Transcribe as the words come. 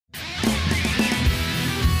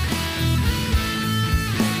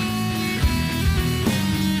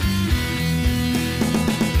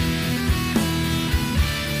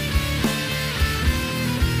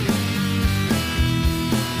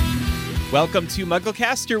Welcome to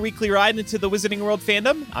MuggleCast, your weekly ride into the Wizarding World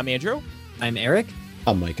fandom. I'm Andrew. I'm Eric.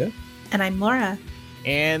 I'm Micah. And I'm Laura.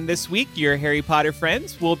 And this week, your Harry Potter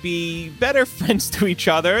friends will be better friends to each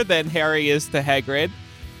other than Harry is to Hagrid,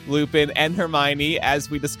 Lupin, and Hermione as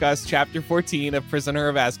we discuss Chapter 14 of Prisoner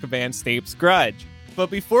of Azkaban, Snape's Grudge.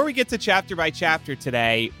 But before we get to chapter by chapter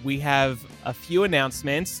today, we have a few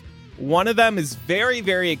announcements. One of them is very,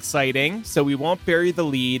 very exciting, so we won't bury the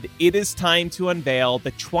lead. It is time to unveil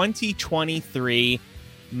the 2023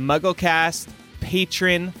 MuggleCast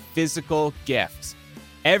Patron Physical Gifts.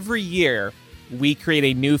 Every year, we create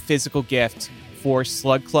a new physical gift for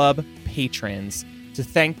Slug Club patrons to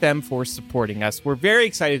thank them for supporting us. We're very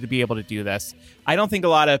excited to be able to do this. I don't think a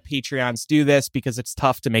lot of Patreons do this because it's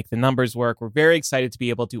tough to make the numbers work. We're very excited to be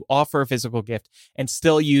able to offer a physical gift and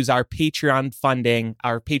still use our Patreon funding,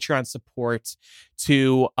 our Patreon support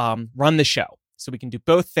to run the show. So we can do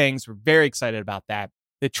both things. We're very excited about that.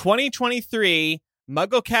 The 2023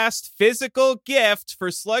 MuggleCast physical gift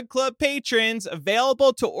for Slug Club patrons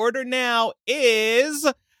available to order now is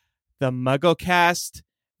the MuggleCast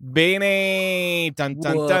beanie. Dun,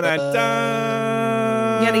 dun, dun, dun,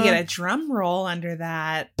 dun. You gotta get a drum roll under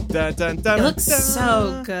that. Dun, dun, dun, It looks dun.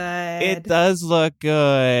 so good. It does look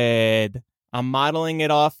good. I'm modeling it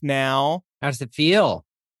off now. How does it feel?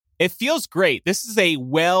 It feels great. This is a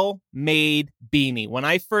well-made beanie. When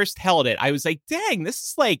I first held it, I was like, dang, this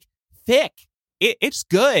is like thick. It's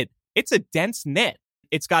good. It's a dense knit.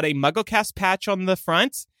 It's got a MuggleCast patch on the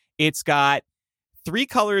front. It's got 3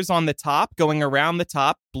 colors on the top going around the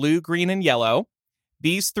top, blue, green, and yellow.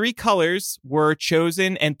 These 3 colors were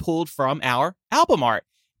chosen and pulled from our album art.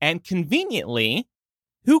 And conveniently,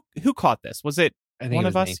 who caught this? Was it one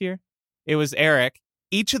of us here? It was Eric.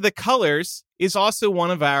 Each of the colors is also one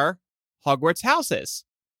of our Hogwarts houses.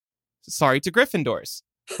 Sorry to Gryffindors.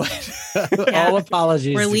 All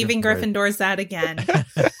apologies. We're leaving Gryffindors out again.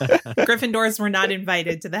 Gryffindors were not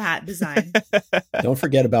invited to the hat design. Don't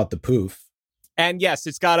forget about the poof. And yes,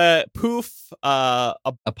 it's got a poof, a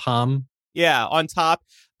palm. Yeah, on top.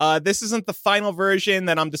 This isn't the final version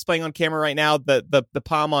that I'm displaying on camera right now. The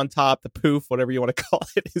palm on top, the poof, whatever you want to call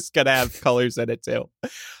it, is going to have colors in it too.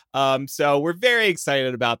 So we're very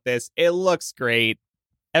excited about this. It looks great.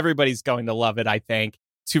 Everybody's going to love it, I think.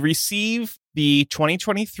 To receive the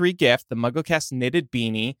 2023 gift, the MuggleCast Knitted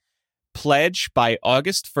Beanie, pledge by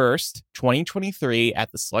August 1st, 2023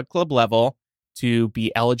 at the Slug Club level to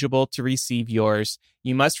be eligible to receive yours.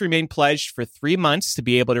 You must remain pledged for 3 months to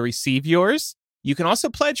be able to receive yours. You can also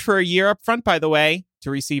pledge for a year up front, by the way, to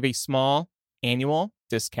receive a small annual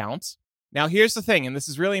discount. Now, here's the thing, and this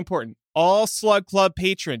is really important. All Slug Club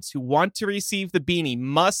patrons who want to receive the beanie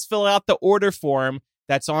must fill out the order form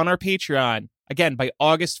that's on our Patreon. Again, by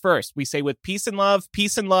August 1st, we say with peace and love,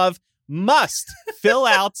 must fill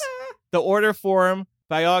out the order form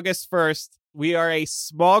by August 1st. We are a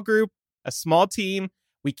small group, a small team.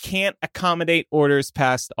 We can't accommodate orders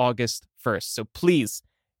past August 1st. So please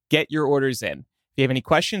get your orders in. If you have any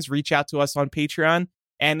questions, reach out to us on Patreon.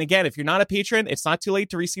 And again, if you're not a patron, it's not too late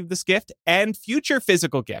to receive this gift and future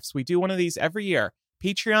physical gifts. We do one of these every year.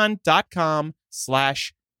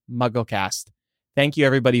 Patreon.com/MuggleCast. Thank you,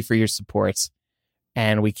 everybody, for your support.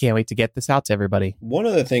 And we can't wait to get this out to everybody. One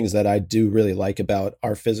of the things that I do really like about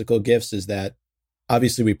our physical gifts is that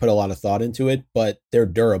obviously we put a lot of thought into it, but they're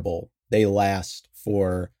durable. They last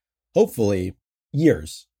for hopefully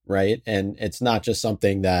years, right? And it's not just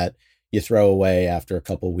something that you throw away after a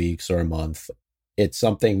couple weeks or a month. It's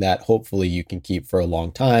something that hopefully you can keep for a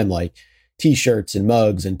long time, like t-shirts and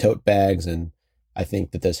mugs and tote bags. And I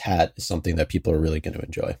think that this hat is something that people are really going to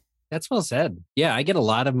enjoy. That's well said. Yeah, I get a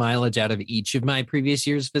lot of mileage out of each of my previous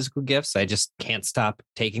year's physical gifts. I just can't stop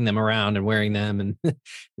taking them around and wearing them. And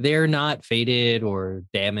they're not faded or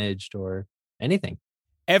damaged or anything.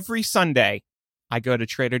 Every Sunday, I go to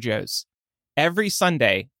Trader Joe's. Every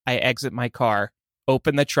Sunday, I exit my car,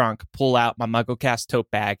 open the trunk, pull out my MuggleCast tote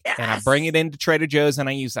bag, and I bring it into Trader Joe's and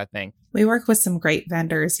I use that thing. We work with some great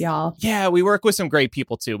vendors, y'all. Yeah, we work with some great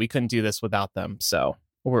people too. We couldn't do this without them. So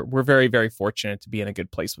we're very, very fortunate to be in a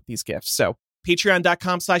good place with these gifts. So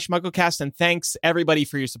patreon.com/MuggleCast. And thanks everybody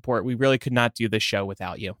for your support. We really could not do this show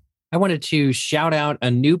without you. I wanted to shout out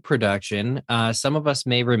a new production. Some of us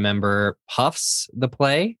may remember Puffs, the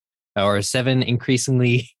play, or 7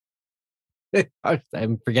 increasingly,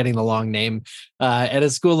 I'm forgetting the long name, at a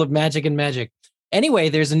School of Magic and Magic. Anyway,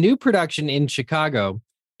 there's a new production in Chicago,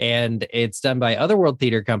 and it's done by Otherworld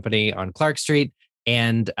Theater Company on Clark Street.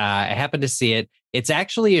 And I happened to see it. It's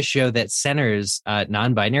actually a show that centers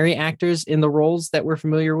non-binary actors in the roles that we're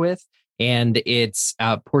familiar with. And it's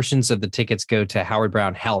portions of the tickets go to Howard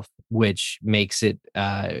Brown Health, which makes it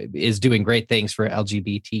is doing great things for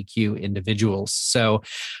LGBTQ individuals. So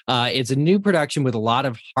it's a new production with a lot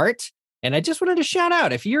of heart. And I just wanted to shout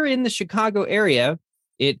out, if you're in the Chicago area,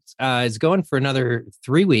 it is going for another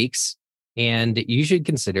 3 weeks, and you should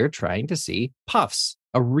consider trying to see Puffs,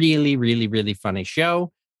 a really, really, really funny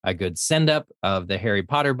show, a good send-up of the Harry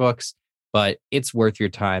Potter books, but it's worth your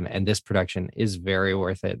time, and this production is very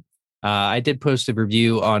worth it. I did post a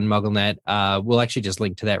review on MuggleNet. We'll actually just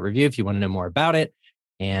link to that review if you want to know more about it,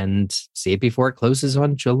 and see it before it closes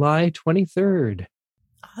on July 23rd.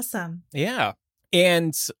 Awesome. Yeah.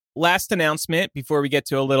 And last announcement before we get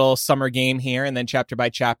to a little summer game here and then chapter by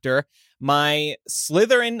chapter, my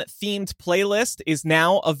Slytherin themed playlist is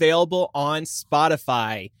now available on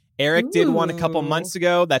Spotify. Eric did one a couple months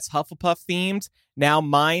ago that's Hufflepuff themed. Now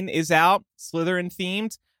mine is out, Slytherin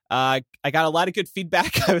themed. I got a lot of good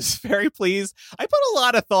feedback. I was very pleased. I put a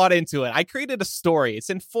lot of thought into it. I created a story. It's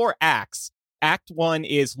in 4 acts. Act 1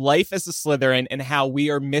 is life as a Slytherin and how we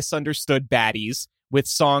are misunderstood baddies, with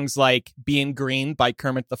songs like Being Green by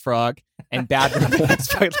Kermit the Frog and Bad Romance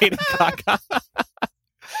by Lady Gaga.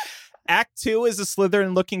 Act 2 is a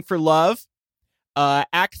Slytherin looking for love.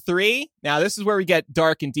 Act 3, now this is where we get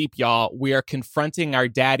dark and deep, y'all. We are confronting our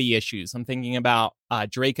daddy issues. I'm thinking about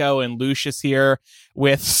Draco and Lucius here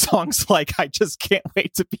with songs like I Just Can't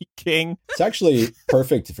Wait to Be King. It's actually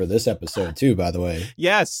perfect for this episode too, by the way.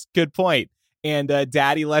 Yes, good point. And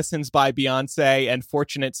Daddy Lessons by Beyonce and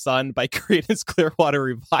Fortunate Son by Creedence Clearwater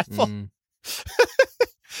Revival. And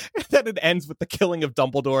then it ends with the killing of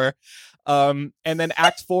Dumbledore. And then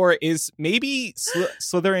Act 4 is maybe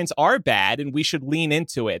Slytherins are bad and we should lean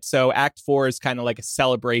into it. So Act 4 is kind of like a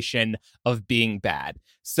celebration of being bad.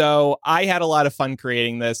 So I had a lot of fun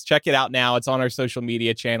creating this. Check it out now. It's on our social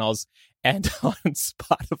media channels and on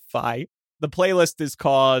Spotify. The playlist is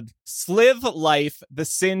called Sliv Life, The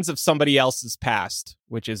Sins of Somebody Else's Past,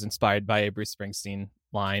 which is inspired by a Bruce Springsteen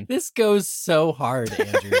line. This goes so hard,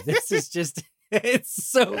 Andrew. This is just, it's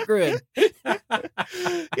so good.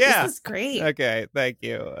 Yeah. This is great. Okay, thank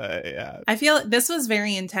you. Yeah. I feel this was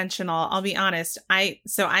very intentional. I'll be honest. I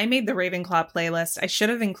made the Ravenclaw playlist. I should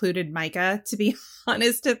have included Micah, to be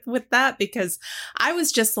honest with that, because I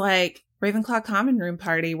was just like, Ravenclaw common room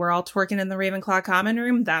party. We're all twerking in the Ravenclaw common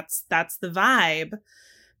room. That's the vibe.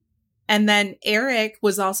 And then Eric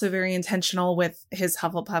was also very intentional with his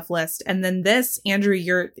Hufflepuff list. And then this, Andrew,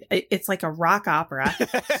 it's like a rock opera.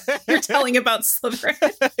 You're telling about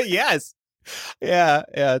Slytherin. Yes. Yeah,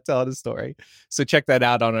 telling a story. So check that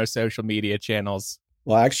out on our social media channels.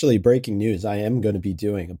 Well, actually, breaking news, I am going to be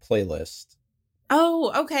doing a playlist.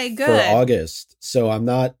 Oh, okay, good. For August. So I'm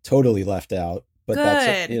not totally left out. But good.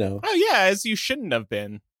 That's, Oh, yeah, as you shouldn't have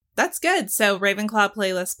been. That's good. So Ravenclaw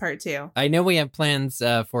playlist part 2. I know we have plans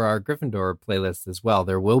for our Gryffindor playlist as well.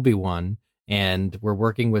 There will be one, and we're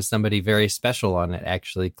working with somebody very special on it,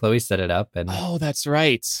 actually. Chloe set it up. And oh, that's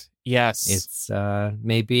right. Yes. It's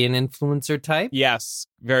maybe an influencer type. Yes.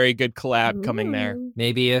 Very good collab coming there.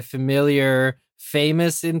 Maybe a familiar,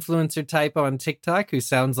 famous influencer type on TikTok who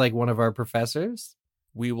sounds like one of our professors.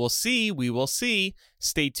 We will see. We will see.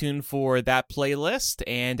 Stay tuned for that playlist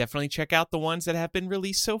and definitely check out the ones that have been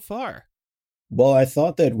released so far. Well, I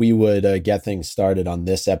thought that we would get things started on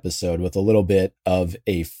this episode with a little bit of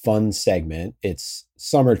a fun segment. It's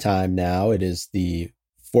summertime now. It is the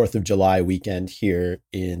 4th of July weekend here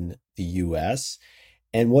in the US.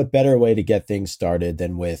 And what better way to get things started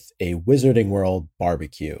than with a Wizarding World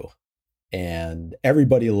barbecue? And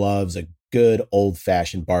everybody loves a good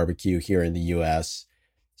old-fashioned barbecue here in the US.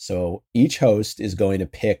 So each host is going to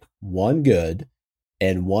pick one good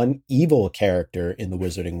and one evil character in the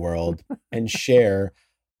Wizarding World and share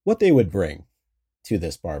what they would bring to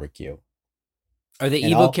this barbecue. Are the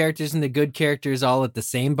evil characters and the good characters all at the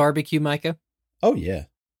same barbecue, Micah? Oh, yeah.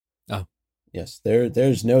 Oh. Yes,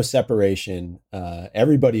 there's no separation.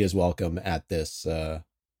 Everybody is welcome at this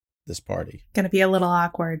party. Gonna be a little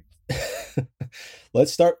awkward.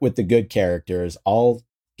 Let's start with the good characters. I'll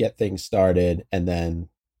get things started and then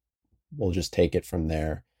we'll just take it from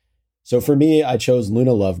there. So for me, I chose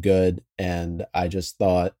Luna Lovegood, and I just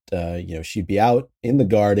thought, she'd be out in the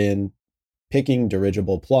garden picking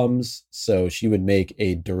dirigible plums, so she would make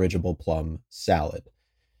a dirigible plum salad.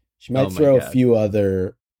 She might throw a few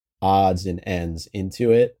other odds and ends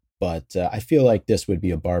into it, but I feel like this would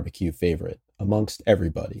be a barbecue favorite amongst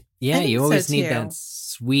everybody. Yeah, you always need that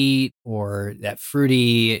sweet or that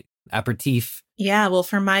fruity aperitif. Yeah, well,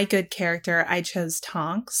 for my good character, I chose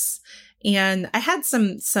Tonks. And I had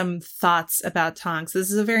some thoughts about Tonks.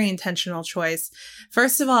 This is a very intentional choice.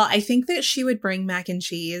 First of all, I think that she would bring mac and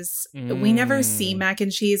cheese. We never see mac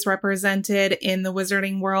and cheese represented in the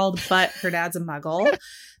wizarding world, but her dad's a muggle.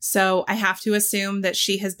 So I have to assume that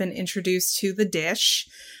she has been introduced to the dish.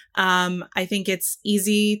 I think it's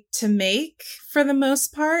easy to make for the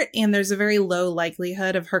most part, and there's a very low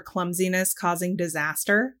likelihood of her clumsiness causing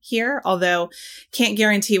disaster here, although can't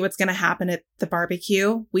guarantee what's going to happen at the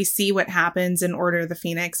barbecue. We see what happens in Order of the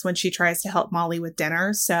Phoenix when she tries to help Molly with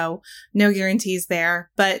dinner, so no guarantees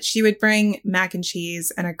there, but she would bring mac and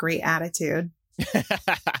cheese and a great attitude.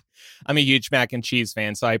 I'm a huge mac and cheese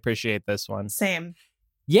fan, so I appreciate this one. Same.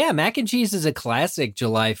 Yeah, mac and cheese is a classic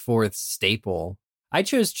July 4th staple. I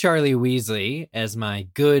chose Charlie Weasley as my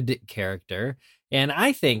good character. And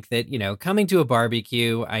I think that, coming to a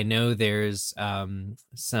barbecue, I know there's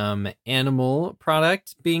some animal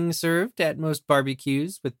product being served at most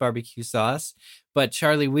barbecues with barbecue sauce. But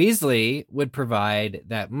Charlie Weasley would provide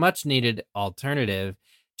that much needed alternative.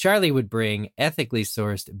 Charlie would bring ethically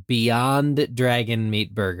sourced Beyond Dragon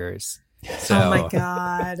meat burgers. So, oh my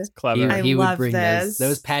God. Clever. He would love bring this.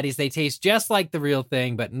 those patties. They taste just like the real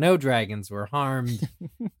thing, but no dragons were harmed.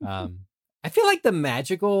 I feel like the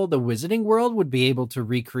wizarding world would be able to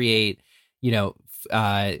recreate,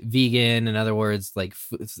 vegan, in other words, like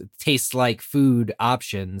tastes like food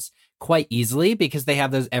options quite easily because they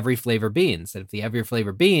have those every flavor beans. And if the every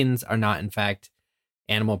flavor beans are not, in fact,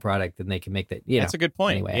 animal product, then they can make that, That's a good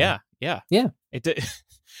point. Anyway. Yeah.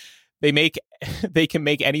 They can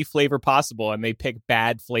make any flavor possible, and they pick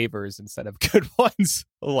bad flavors instead of good ones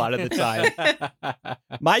a lot of the time.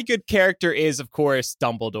 My good character is, of course,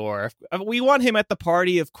 Dumbledore. We want him at the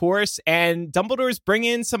party, of course, and Dumbledore's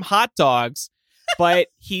bringing in some hot dogs, but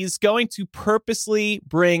he's going to purposely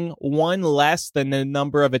bring one less than the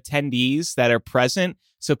number of attendees that are present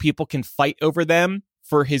so people can fight over them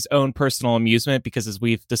for his own personal amusement, because as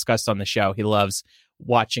we've discussed on the show, he loves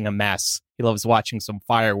watching a mess. He loves watching some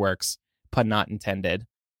fireworks, pun not intended.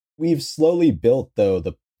 We've slowly built, though,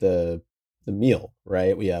 the meal,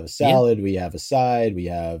 right? We have a salad, we have a side, we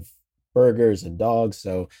have burgers and dogs.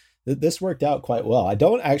 So this worked out quite well. I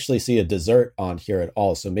don't actually see a dessert on here at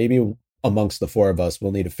all. So maybe amongst the four of us,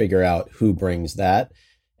 we'll need to figure out who brings that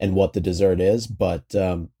and what the dessert is. But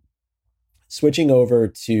switching over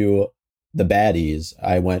to the baddies,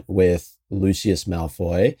 I went with Lucius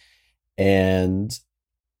Malfoy and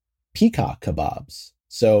peacock kebabs.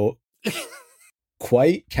 So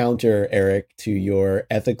quite counter, Eric, to your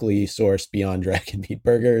ethically sourced Beyond Dragon meat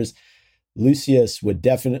burgers. Lucius would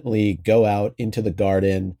definitely go out into the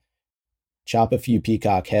garden, chop a few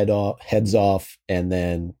peacock heads off, and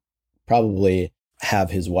then probably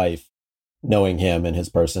have his wife, knowing him and his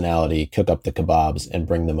personality, cook up the kebabs and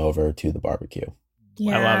bring them over to the barbecue.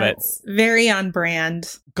 Yeah, I love it. It's very on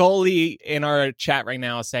brand. Goalie in our chat right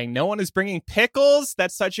now is saying no one is bringing pickles.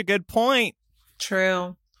 That's such a good point.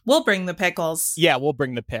 True. We'll bring the pickles. Yeah, we'll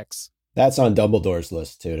bring the picks. That's on Dumbledore's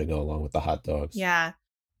list, too, to go along with the hot dogs. Yeah.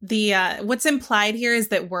 The what's implied here is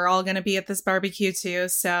that we're all going to be at this barbecue, too.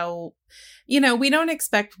 So, we don't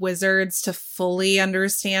expect wizards to fully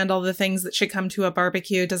understand all the things that should come to a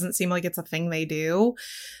barbecue. It doesn't seem like it's a thing they do.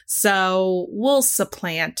 So we'll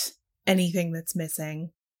supplant anything that's missing.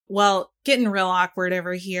 Well, getting real awkward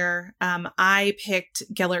over here. I picked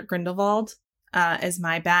Gellert Grindelwald as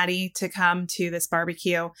my baddie to come to this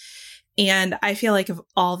barbecue. And I feel like of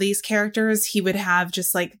all these characters, he would have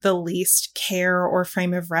just like the least care or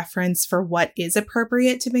frame of reference for what is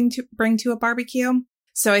appropriate to bring to a barbecue.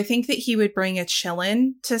 So I think that he would bring a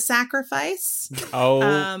chillin to sacrifice.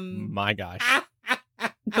 Oh my gosh.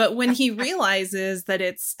 But when he realizes that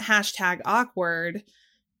it's #awkward,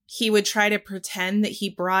 he would try to pretend that he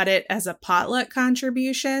brought it as a potluck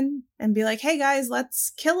contribution and be like, hey guys,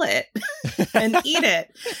 let's kill it and eat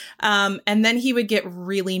it. And then he would get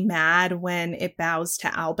really mad when it bows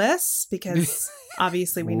to Albus, because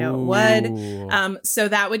obviously we know it would. So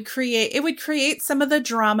that would create some of the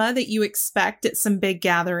drama that you expect at some big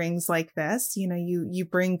gatherings like this. You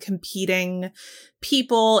bring competing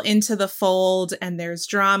people into the fold and there's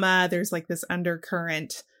drama. There's like this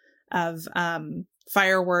undercurrent of,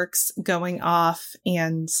 fireworks going off,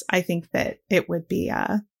 and I think that it would be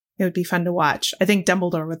fun to watch. I think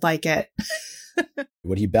Dumbledore would like it.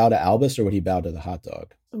 Would he bow to Albus or would he bow to the hot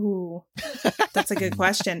dog? Ooh, that's a good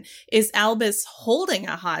question. Is Albus holding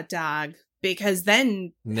a hot dog? Because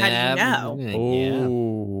then how do you know?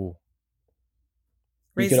 Ooh.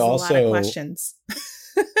 Raises a lot of questions.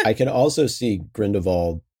 I could also see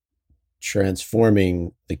Grindelwald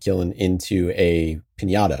transforming the Killen into a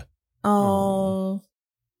piñata. Oh,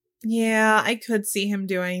 Yeah, I could see him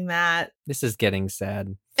doing that. This is getting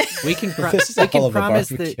sad. We can, This is a we hell can of a promise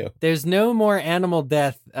barbecue. that there's no more animal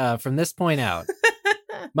death from this point out.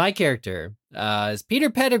 My character is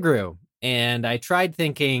Peter Pettigrew, and I tried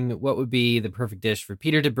thinking what would be the perfect dish for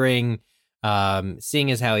Peter to bring,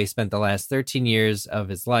 seeing as how he spent the last 13 years of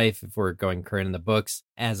his life, if we're going current in the books,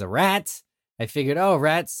 as a rat. I figured,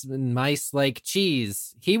 rats and mice like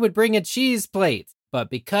cheese. He would bring a cheese plate. But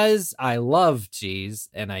because I love cheese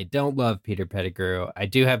and I don't love Peter Pettigrew, I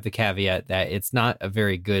do have the caveat that it's not a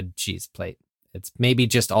very good cheese plate. It's maybe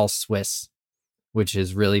just all Swiss, which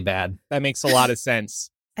is really bad. That makes a lot of sense.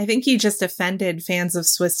 I think you just offended fans of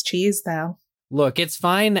Swiss cheese, though. Look, it's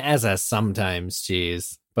fine as a sometimes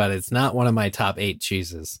cheese, but it's not one of my top 8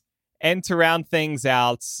 cheeses. And to round things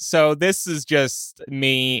out, so this is just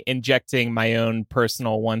me injecting my own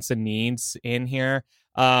personal wants and needs in here.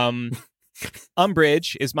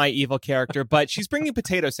 Umbridge is my evil character, but she's bringing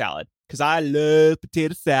potato salad because I love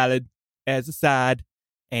potato salad as a side,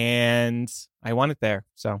 and I want it there.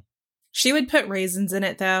 So She would put raisins in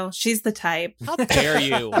it, though. She's the type. how dare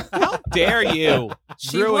you? How dare you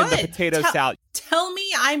She ruin the would. potato salad? Tell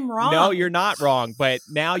me I'm wrong. No, you're not wrong, but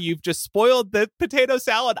now you've just spoiled the potato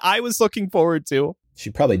salad I was looking forward to.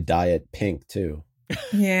 She'd probably dye it pink too.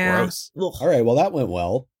 Yeah. Gross. All right, well, that went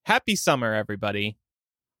well. Happy summer, everybody.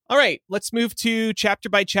 All right, let's move to chapter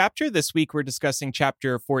by chapter. This week, we're discussing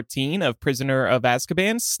chapter 14 of Prisoner of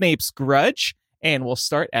Azkaban, Snape's Grudge. And we'll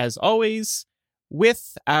start, as always,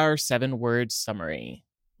 with our 7-word summary.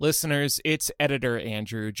 Listeners, it's editor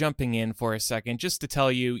Andrew jumping in for a second just to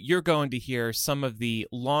tell you you're going to hear some of the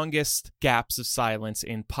longest gaps of silence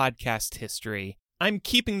in podcast history. I'm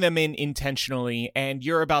keeping them in intentionally, and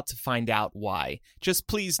you're about to find out why. Just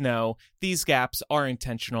please know, these gaps are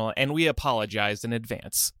intentional, and we apologize in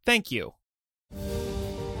advance. Thank you.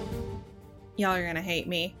 Y'all are going to hate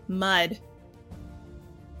me. Mud.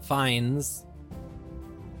 Fines.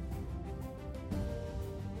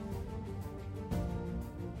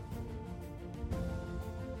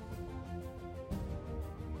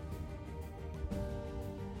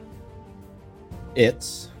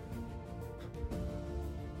 It's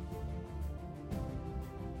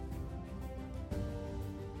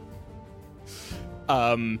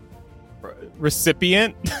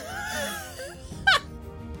Recipient.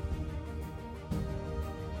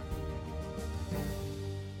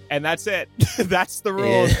 And that's it. That's the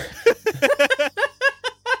rule.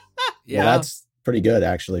 Well, that's pretty good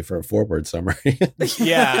actually for a 4-word summary.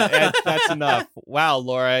 Yeah, that's enough. Wow,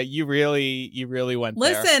 Laura, you really went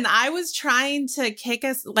there. Listen, I was trying to kick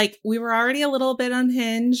us, like, we were already a little bit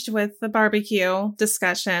unhinged with the barbecue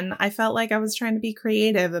discussion. I felt like I was trying to be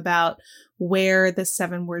creative about where the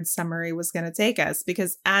 7-word summary was going to take us,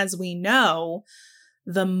 because as we know,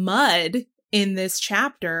 the mud in this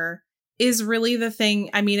chapter is really the thing.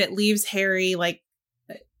 I mean, it leaves Harry, like,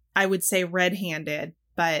 I would say red-handed,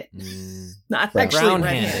 but not actually Brown-handed.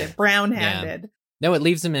 red-handed, brown-handed. No, it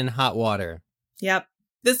leaves him in hot water. Yep.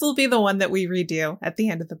 This will be the one that we redo at the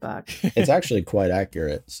end of the book. It's actually quite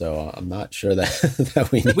accurate, so I'm not sure that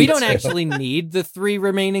that we need We don't to. actually need the 3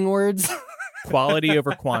 remaining words. Quality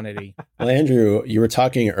over quantity. Well, Andrew, you were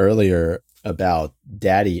talking earlier about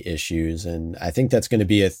daddy issues, and I think that's going to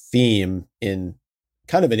be a theme in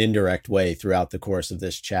kind of an indirect way throughout the course of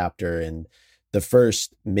this chapter. And the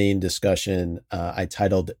first main discussion I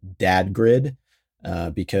titled Dad Grid,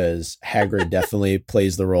 because Hagrid definitely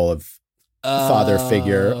plays the role of father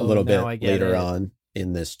figure a little bit now I get later it. on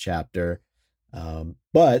in this chapter.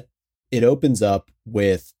 But it opens up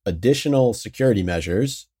with additional security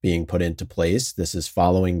measures being put into place. This is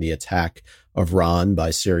following the attack of Ron by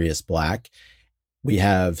Sirius Black. We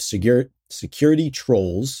have security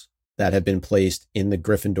trolls that have been placed in the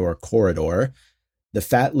Gryffindor corridor. The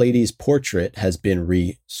fat lady's portrait has been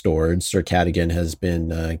restored. Sir Cadogan has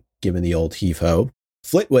been given the old heave-ho.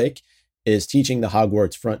 Flitwick is teaching the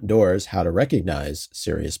Hogwarts front doors how to recognize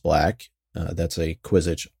Sirius Black. That's a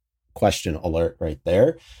Quizzitch question alert right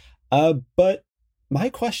there. But my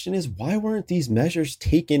question is, why weren't these measures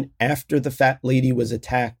taken after the fat lady was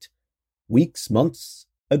attacked weeks, months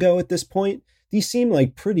ago at this point? These seem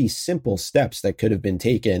like pretty simple steps that could have been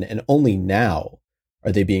taken, and only now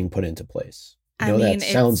are they being put into place. You know, that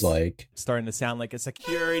sounds like... Starting to sound like a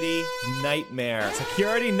security nightmare.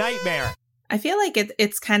 Security nightmare. I feel like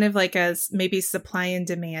it's kind of like a maybe supply and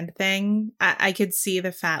demand thing. I could see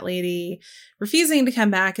the fat lady refusing to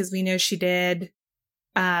come back, as we know she did.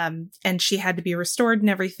 And she had to be restored and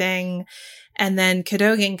everything. And then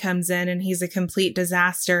Cadogan comes in and he's a complete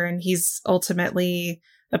disaster. And he's ultimately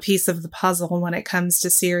a piece of the puzzle when it comes to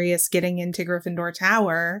Sirius getting into Gryffindor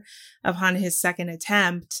Tower upon his second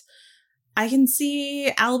attempt. I can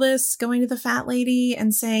see Albus going to the fat lady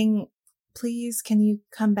and saying, please, can you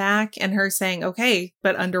come back? And her saying, okay,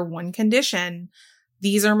 but under one condition.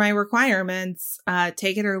 These are my requirements.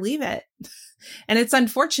 Take it or leave it. And it's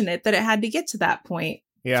unfortunate that it had to get to that point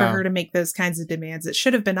for her to make those kinds of demands. It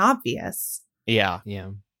should have been obvious. Yeah.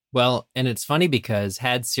 Yeah. Well, and it's funny because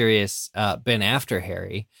had Sirius been after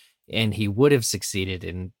Harry and he would have succeeded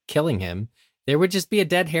in killing him, there would just be a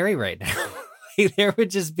dead Harry right now. There would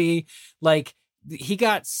just be like, he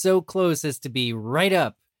got so close as to be right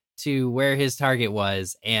up to where his target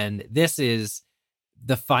was. And this is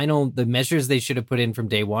the measures they should have put in from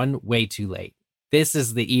day one, way too late. This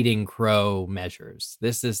is the eating crow measures.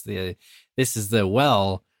 This is the,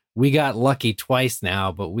 well, we got lucky twice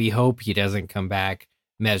now, but we hope he doesn't come back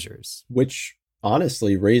measures. Which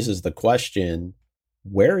honestly raises the question,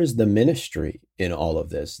 where is the ministry in all of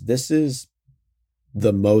this? This is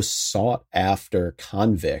the most sought after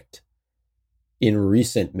convict in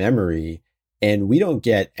recent memory, and we don't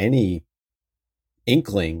get any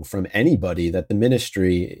inkling from anybody that the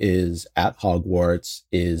ministry is at Hogwarts,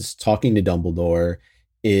 is talking to Dumbledore,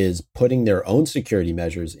 is putting their own security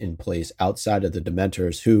measures in place outside of the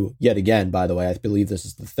Dementors, who, yet again, by the way, I believe this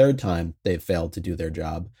is the third time they've failed to do their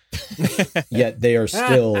job. Yet they are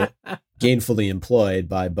still gainfully employed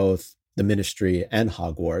by both the ministry and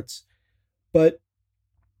Hogwarts. But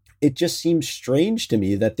it just seems strange to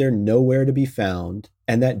me that they're nowhere to be found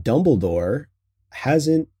and that Dumbledore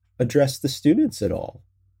hasn't addressed the students at all.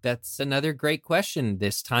 That's another great question.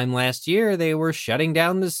 This time last year, they were shutting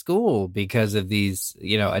down the school because of these,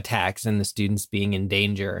 attacks and the students being in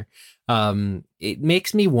danger. It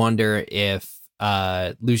makes me wonder if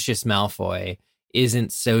Lucius Malfoy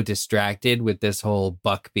isn't so distracted with this whole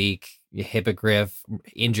Buckbeak, Hippogriff,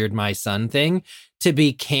 injured my son thing to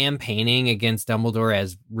be campaigning against Dumbledore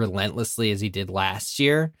as relentlessly as he did last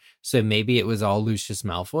year. So maybe it was all Lucius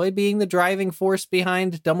Malfoy being the driving force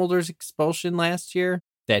behind Dumbledore's expulsion last year,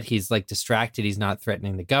 that he's like distracted. He's not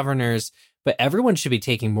threatening the governors, but everyone should be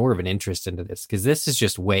taking more of an interest into this because this is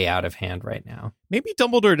just way out of hand right now. Maybe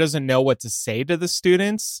Dumbledore doesn't know what to say to the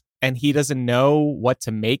students and he doesn't know what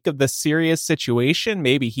to make of the serious situation.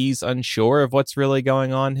 Maybe he's unsure of what's really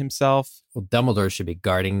going on himself. Well, Dumbledore should be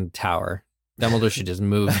guarding the tower. Dumbledore should just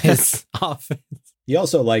move his office. He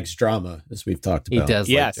also likes drama, as we've talked about. He does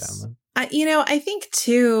like drama. I think,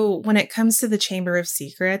 too, when it comes to the Chamber of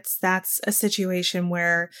Secrets, that's a situation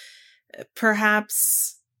where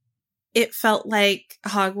perhaps it felt like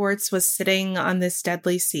Hogwarts was sitting on this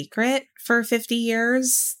deadly secret for 50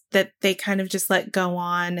 years that they kind of just let go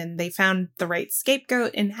on, and they found the right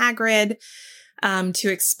scapegoat in Hagrid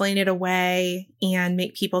to explain it away and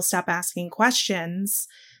make people stop asking questions.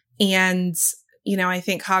 And, I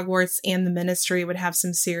think Hogwarts and the Ministry would have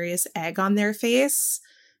some serious egg on their face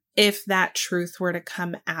if that truth were to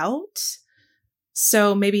come out.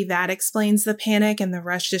 So maybe that explains the panic and the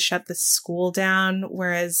rush to shut the school down,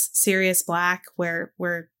 whereas Sirius Black,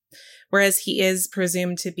 whereas he is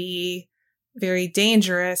presumed to be very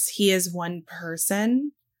dangerous, he is one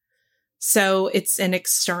person. So it's an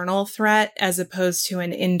external threat as opposed to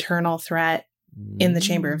an internal threat in the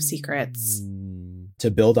Chamber of Secrets. To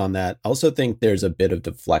build on that, I also think there's a bit of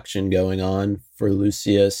deflection going on for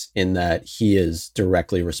Lucius in that he is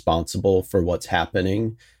directly responsible for what's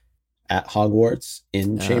happening at Hogwarts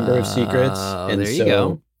in Chamber of Secrets. And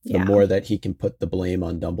so the more that he can put the blame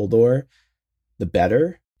on Dumbledore, the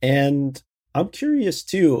better. And I'm curious,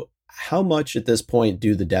 too, how much at this point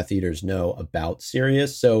do the Death Eaters know about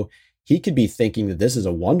Sirius? So he could be thinking that this is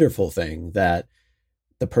a wonderful thing, that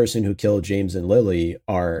the person who killed James and Lily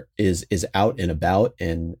is out and about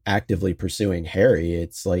and actively pursuing Harry.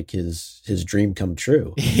 It's like his dream come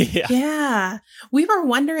true. Yeah. We were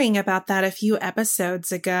wondering about that a few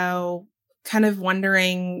episodes ago, kind of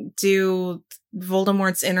wondering, do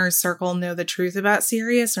Voldemort's inner circle know the truth about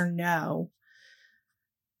Sirius or no?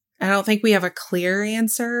 I don't think we have a clear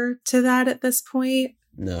answer to that at this point.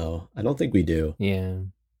 No, I don't think we do. Yeah.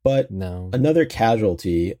 But no. Another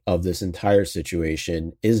casualty of this entire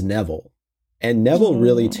situation is Neville. And Neville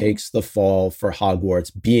really takes the fall for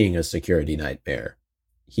Hogwarts being a security nightmare.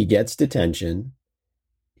 He gets detention.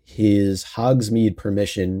 His Hogsmeade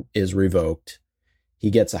permission is revoked. He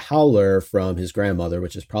gets a howler from his grandmother,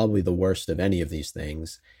 which is probably the worst of any of these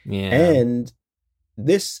things. Yeah. And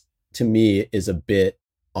this, to me, is a bit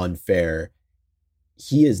unfair.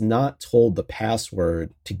 He is not told the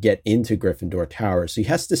password to get into Gryffindor Tower, so he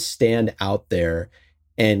has to stand out there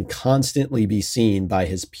and constantly be seen by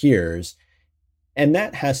his peers. And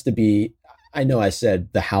that has to be, I know I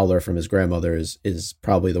said the howler from his grandmother is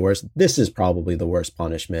probably the worst. This is probably the worst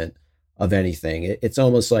punishment of anything. It's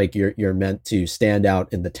almost like you're meant to stand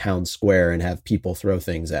out in the town square and have people throw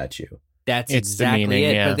things at you. That's It's the exactly meaning,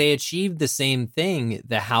 it. yeah. But they achieved the same thing.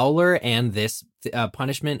 The howler and this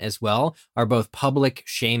punishment as well are both public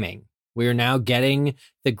shaming. We are now getting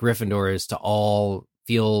the Gryffindors to all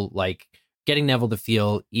feel like getting Neville to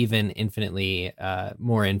feel even infinitely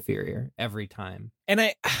more inferior every time.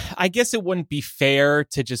 And I guess it wouldn't be fair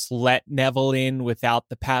to just let Neville in without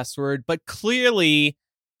the password, but clearly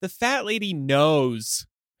the fat lady knows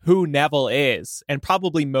who Neville is, and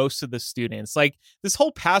probably most of the students. Like, this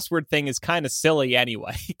whole password thing is kind of silly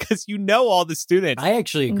anyway, because you know all the students. I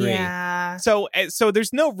actually agree. Yeah. So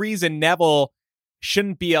there's no reason Neville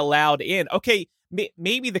shouldn't be allowed in. Okay,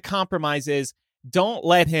 maybe the compromise is don't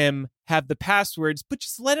let him have the passwords, but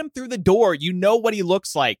just let him through the door. You know what he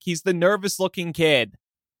looks like. He's the nervous-looking kid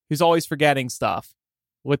who's always forgetting stuff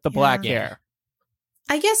with the black Yeah. hair.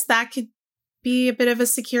 I guess that could be a bit of a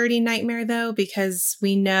security nightmare, though, because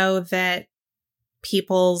we know that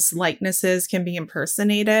people's likenesses can be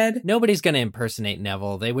impersonated. Nobody's going to impersonate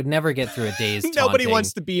Neville. They would never get through a day's Nobody taunting.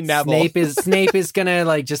 wants to be Neville. Snape is going to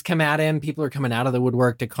like just come at him. People are coming out of the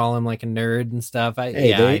woodwork to call him like a nerd and stuff.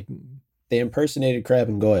 They impersonated Crabbe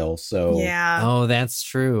and Goyle, so Yeah. Oh, that's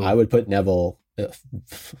true. I would put Neville a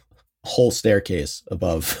whole staircase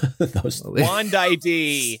above those. Wand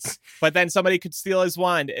ID. But then somebody could steal his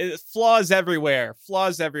wand. Flaws everywhere.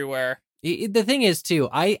 The thing is, too,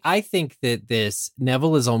 I think that this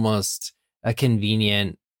Neville is almost a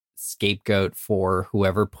convenient scapegoat for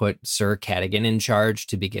whoever put Sir Cadogan in charge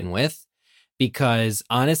to begin with, because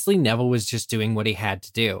honestly, Neville was just doing what he had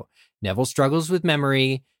to do. Neville struggles with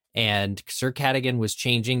memory, and Sir Cadogan was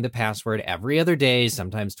changing the password every other day,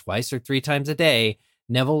 sometimes twice or three times a day.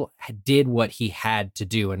 Neville did what he had to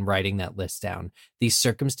do in writing that list down. These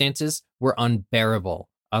circumstances were unbearable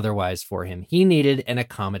otherwise for him. He needed an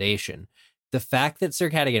accommodation. The fact that Sir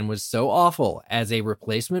Cadogan was so awful as a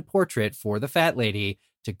replacement portrait for the fat lady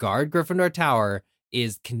to guard Gryffindor Tower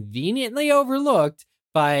is conveniently overlooked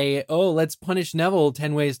by, let's punish Neville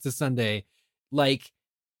 10 ways to Sunday. Like,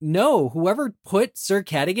 no, whoever put Sir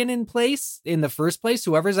Cadogan in place in the first place,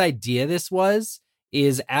 whoever's idea this was,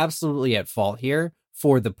 is absolutely at fault here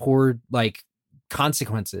for the poor,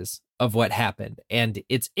 consequences of what happened. And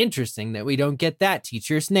it's interesting that we don't get that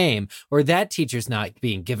teacher's name, or that teacher's not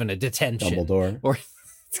being given a detention. Dumbledore. Or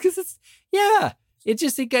it's because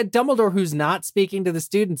it got Dumbledore, who's not speaking to the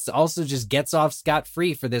students, also just gets off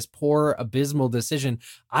scot-free for this poor, abysmal decision.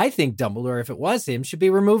 I think Dumbledore, if it was him, should be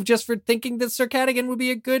removed just for thinking that Sir Cadogan would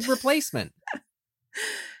be a good replacement.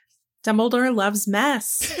 Dumbledore loves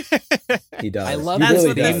mess. He does. I love That's He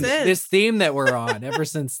what really this does. is. this theme that we're on ever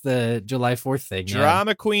since the July 4th thing. yeah.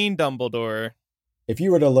 Drama Queen Dumbledore. If you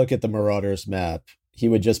were to look at the Marauders map, he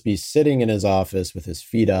would just be sitting in his office with his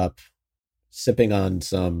feet up, sipping on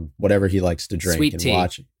some whatever he likes to drink Sweet and tea.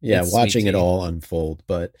 watching It's sweet watching it tea. all unfold.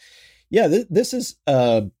 But yeah, this is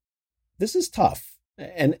tough.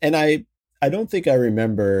 And I don't think I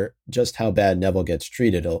remember just how bad Neville gets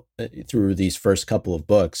treated through these first couple of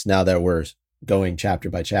books, now that we're going chapter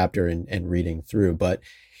by chapter and reading through. But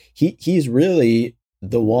he's really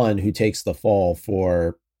the one who takes the fall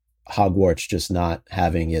for Hogwarts just not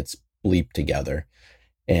having its bleep together.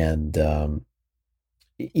 And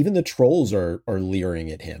even the trolls are leering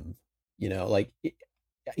at him.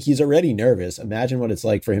 He's already nervous. Imagine what it's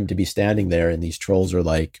like for him to be standing there and these trolls are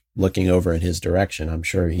looking over in his direction. I'm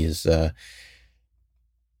sure he's not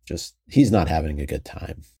having a good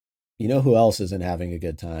time. You know who else isn't having a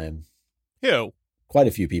good time? Who? Quite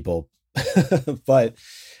a few people. But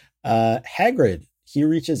Hagrid, he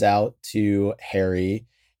reaches out to Harry,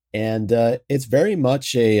 and it's very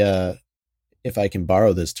much a, if I can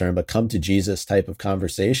borrow this term, a come to Jesus type of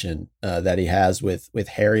conversation that he has with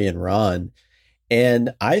Harry and Ron.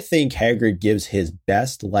 And I think Hagrid gives his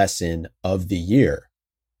best lesson of the year,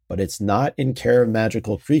 but it's not in care of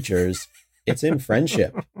magical creatures. It's in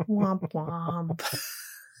friendship. Womp womp.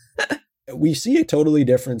 We see a totally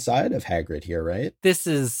different side of Hagrid here, right? This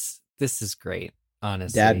is great,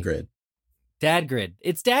 honestly. Dadgrid. Dadgrid.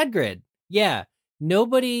 It's Dadgrid. Yeah.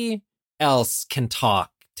 Nobody else can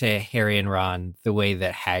talk to Harry and Ron the way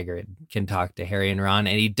that Hagrid can talk to Harry and Ron,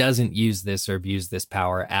 and he doesn't use this or abuse this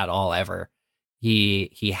power at all ever. He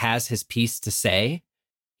has his piece to say.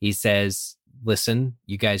 He says, listen,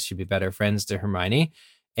 you guys should be better friends to Hermione.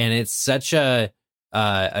 And it's such a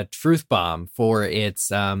truth bomb for its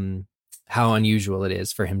how unusual it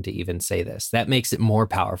is for him to even say this. That makes it more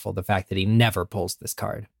powerful, the fact that he never pulls this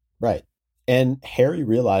card. Right. And Harry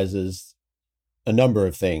realizes a number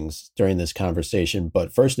of things during this conversation,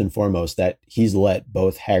 but first and foremost, that he's let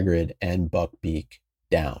both Hagrid and Buckbeak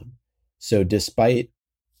down. So despite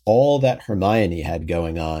all that Hermione had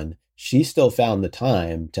going on, she still found the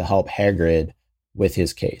time to help Hagrid with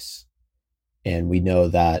his case. And we know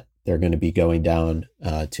that they're going to be going down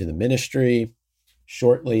to the Ministry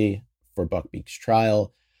shortly for Buckbeak's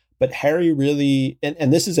trial. But Harry really,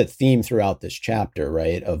 and this is a theme throughout this chapter,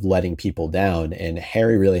 right, of letting people down. And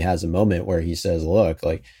Harry really has a moment where he says, look,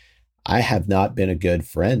 like, I have not been a good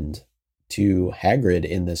friend to Hagrid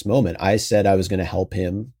in this moment. I said I was going to help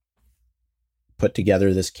him put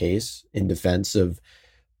together this case in defense of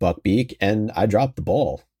Buckbeak, and I dropped the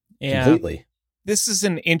ball completely. This is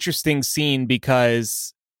an interesting scene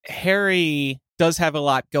because Harry does have a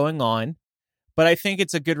lot going on. But I think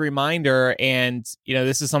it's a good reminder, and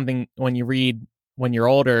this is something when you read when you're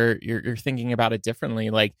older, you're thinking about it differently.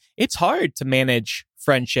 Like, it's hard to manage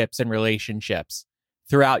friendships and relationships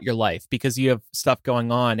throughout your life because you have stuff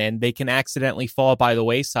going on, and they can accidentally fall by the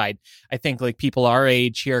wayside. I think like people our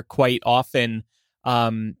age hear quite often,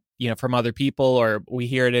 from other people, or we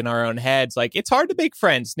hear it in our own heads. Like, it's hard to make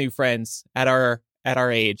friends, new friends at our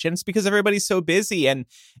age, and it's because everybody's so busy, and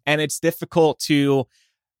it's difficult to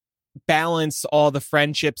balance all the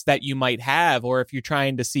friendships that you might have, or if you're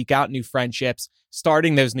trying to seek out new friendships,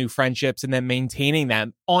 starting those new friendships and then maintaining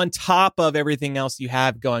them on top of everything else you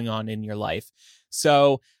have going on in your life.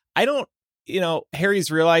 So I don't, Harry's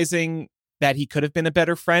realizing that he could have been a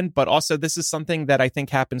better friend, but also this is something that I think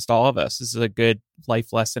happens to all of us. This is a good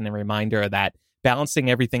life lesson and reminder that balancing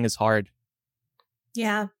everything is hard.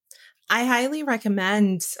 Yeah. I highly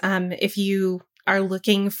recommend if you are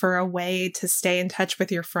looking for a way to stay in touch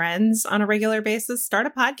with your friends on a regular basis, start a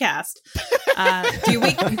podcast.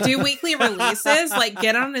 Do weekly releases, like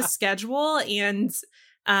get on a schedule and,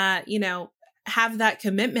 have that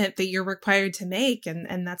commitment that you're required to make.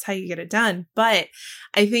 And that's how you get it done. But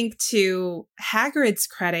I think to Hagrid's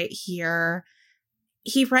credit here,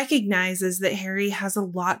 he recognizes that Harry has a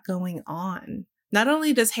lot going on. Not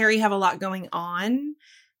only does Harry have a lot going on,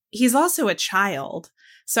 he's also a child.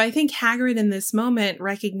 So I think Hagrid in this moment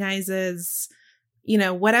recognizes,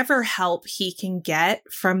 whatever help he can get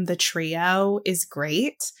from the trio is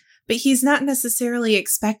great, but he's not necessarily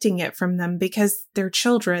expecting it from them because they're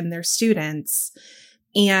children, they're students.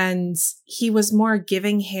 And he was more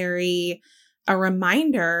giving Harry a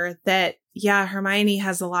reminder that, yeah, Hermione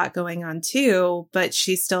has a lot going on too, but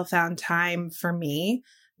she still found time for me.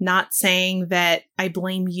 Not saying that I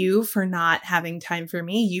blame you for not having time for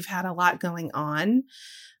me. You've had a lot going on.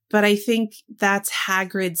 But I think that's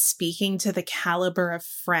Hagrid speaking to the caliber of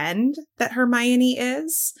friend that Hermione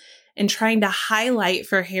is and trying to highlight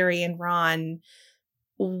for Harry and Ron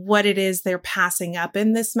what it is they're passing up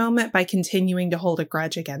in this moment by continuing to hold a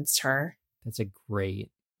grudge against her. That's a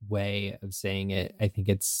great way of saying it. I think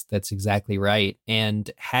that's exactly right. And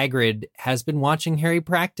Hagrid has been watching Harry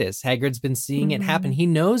practice. Hagrid's been seeing it happen. He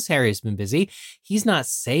knows Harry's been busy. He's not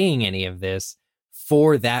saying any of this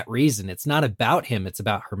for that reason. It's not about him. It's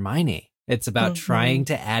about Hermione. It's about trying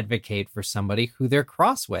to advocate for somebody who they're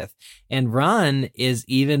cross with. And Ron is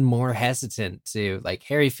even more hesitant to, like,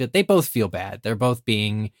 Harry they both feel bad. They're both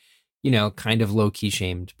being, kind of low-key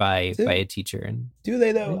shamed by a teacher. And do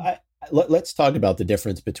they though? Let's talk about the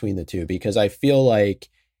difference between the two, because I feel like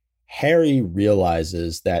Harry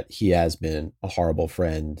realizes that he has been a horrible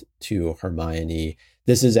friend to Hermione.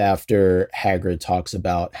 This is after Hagrid talks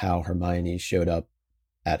about how Hermione showed up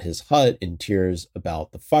at his hut in tears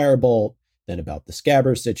about the firebolt, then about the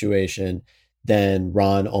Scabbers situation, then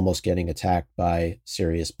Ron almost getting attacked by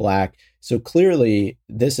Sirius Black. So clearly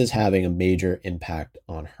this is having a major impact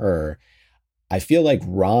on her. I feel like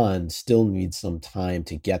Ron still needs some time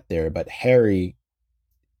to get there, but Harry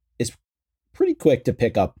is pretty quick to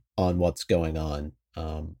pick up on what's going on.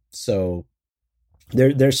 So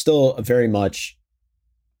there's still very much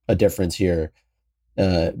a difference here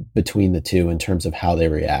between the two in terms of how they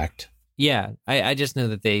react. Yeah, I just know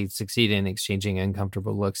that they succeed in exchanging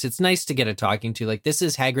uncomfortable looks. It's nice to get a talking to. Like, this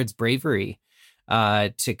is Hagrid's bravery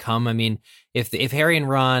to come. I mean, if Harry and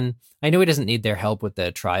Ron, I know he doesn't need their help with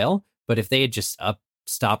the trial, but if they had just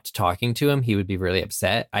stopped talking to him, he would be really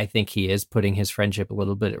upset. I think he is putting his friendship a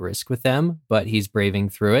little bit at risk with them, but he's braving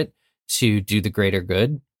through it to do the greater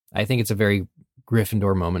good. I think it's a very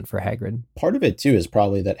Gryffindor moment for Hagrid. Part of it, too, is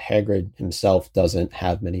probably that Hagrid himself doesn't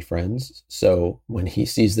have many friends. So when he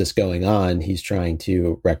sees this going on, he's trying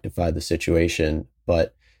to rectify the situation.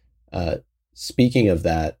 But speaking of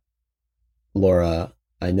that, Laura,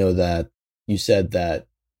 I know that you said that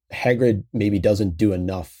Hagrid maybe doesn't do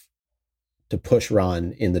enough to push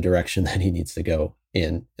Ron in the direction that he needs to go.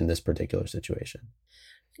 in this particular situation.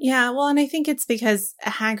 Yeah, well, and I think it's because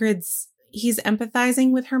he's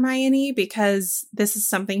empathizing with Hermione because this is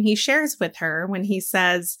something he shares with her when he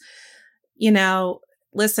says,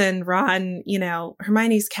 listen, Ron,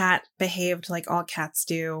 Hermione's cat behaved like all cats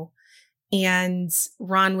do. And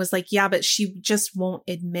Ron was like, yeah, but she just won't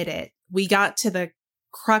admit it. We got to the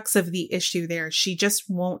crux of the issue there. She just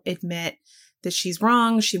won't admit that she's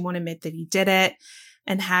wrong. She won't admit that he did it.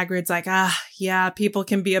 And Hagrid's like, yeah, people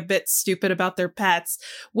can be a bit stupid about their pets,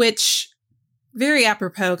 which very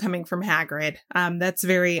apropos coming from Hagrid. That's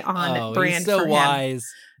very on brand he's so for him. Wise.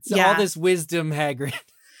 So all this wisdom, Hagrid.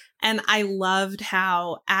 And I loved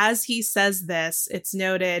how, as he says this, it's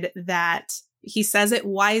noted that he says it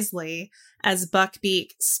wisely as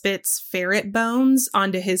Buckbeak spits ferret bones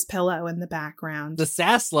onto his pillow in the background. The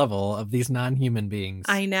sass level of these non-human beings.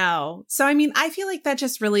 I know. So, I mean, I feel like that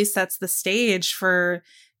just really sets the stage for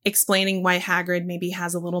explaining why Hagrid maybe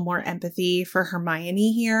has a little more empathy for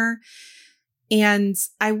Hermione here. And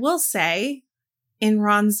I will say, in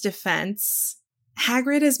Ron's defense,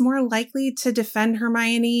 Hagrid is more likely to defend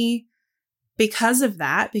Hermione because of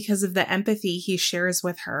that, because of the empathy he shares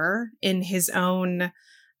with her in his own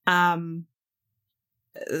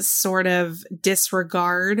sort of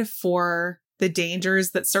disregard for the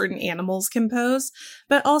dangers that certain animals can pose,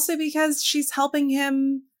 but also because she's helping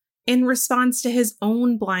him in response to his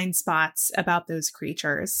own blind spots about those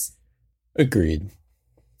creatures. Agreed.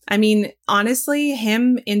 I mean, honestly,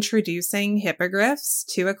 him introducing hippogriffs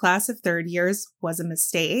to a class of third years was a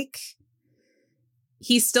mistake.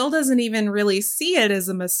 He still doesn't even really see it as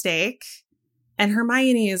a mistake. And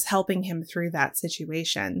Hermione is helping him through that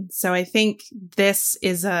situation. So I think it's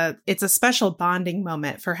a special bonding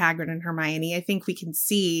moment for Hagrid and Hermione. I think we can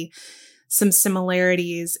see some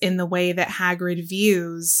similarities in the way that Hagrid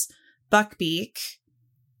views Buckbeak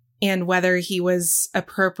and whether he was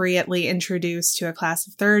appropriately introduced to a class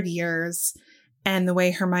of third years, and the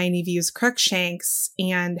way Hermione views Crookshanks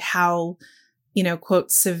and how,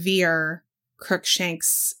 quote, severe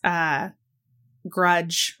Crookshanks'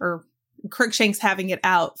 grudge or Crookshanks having it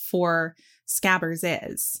out for Scabbers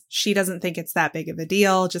is. She doesn't think it's that big of a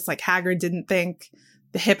deal, just like Hagrid didn't think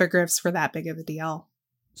the hippogriffs were that big of a deal.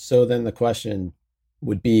 So then the question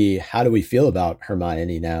would be, how do we feel about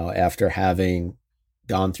Hermione now after having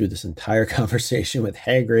gone through this entire conversation with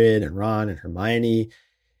Hagrid and Ron and Hermione?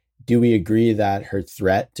 Do we agree that her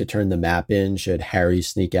threat to turn the map in should Harry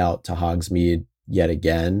sneak out to Hogsmeade yet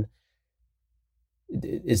again?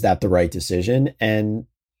 Is that the right decision? And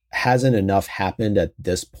hasn't enough happened at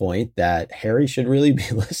this point that Harry should really be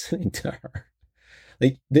listening to her?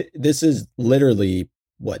 Like, this is literally,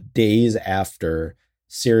 days after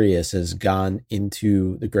Sirius has gone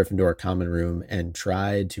into the Gryffindor common room and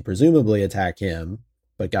tried to presumably attack him,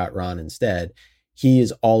 but got Ron instead. He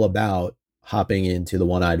is all about hopping into the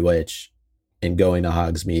One-Eyed Witch and going to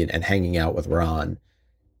Hogsmeade and hanging out with Ron.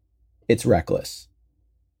 It's reckless.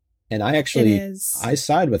 And I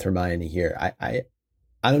side with Hermione here. I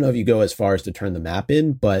don't know if you go as far as to turn the map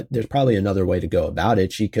in, but there's probably another way to go about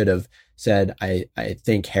it. She could have said, I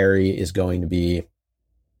think Harry is going to be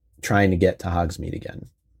trying to get to Hogsmeade again.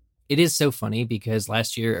 It is so funny because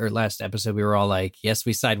last episode, we were all like, yes,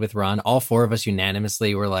 we side with Ron. All four of us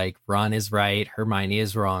unanimously were like, Ron is right, Hermione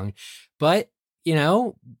is wrong. But,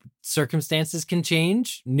 circumstances can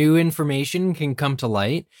change. New information can come to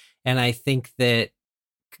light. And I think that,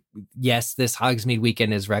 yes, this Hogsmeade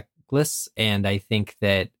weekend is reckless. And I think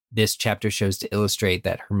that this chapter shows to illustrate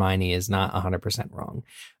that Hermione is not 100% wrong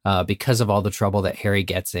because of all the trouble that Harry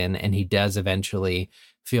gets in. And he does eventually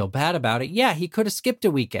feel bad about it. Yeah, he could have skipped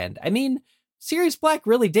a weekend. I mean, Sirius Black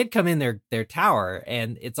really did come in their tower,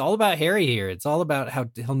 and it's all about Harry here. It's all about how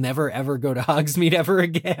he'll never, ever go to Hogsmeade ever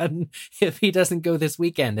again if he doesn't go this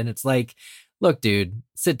weekend. And it's like, look, dude,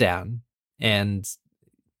 sit down and,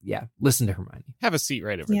 listen to Hermione. Have a seat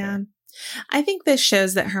right over there. I think this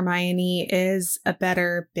shows that Hermione is a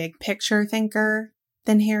better big picture thinker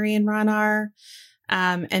than Harry and Ron are,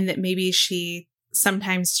 and that maybe she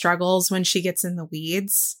sometimes struggles when she gets in the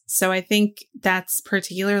weeds. So I think that's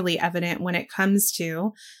particularly evident when it comes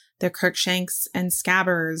to the Crookshanks and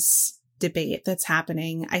Scabbers debate that's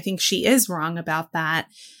happening. I think she is wrong about that.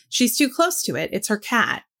 She's too close to it. It's her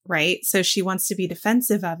cat, right? So she wants to be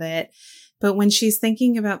defensive of it. But when she's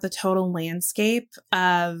thinking about the total landscape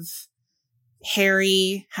of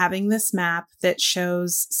Harry having this map that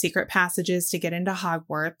shows secret passages to get into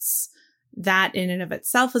Hogwarts, that in and of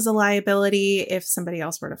itself is a liability if somebody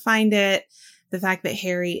else were to find it. The fact that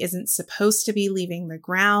Harry isn't supposed to be leaving the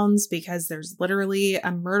grounds because there's literally a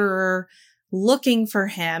murderer looking for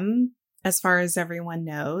him as far as everyone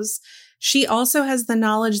knows. She also has the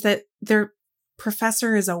knowledge that their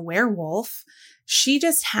professor is a werewolf. She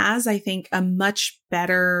just has, I think, a much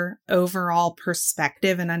better overall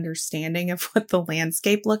perspective and understanding of what the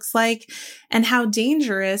landscape looks like and how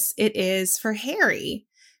dangerous it is for Harry.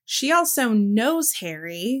 She also knows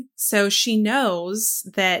Harry, so she knows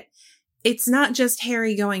that it's not just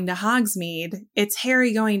Harry going to Hogsmeade, it's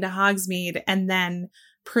Harry going to Hogsmeade and then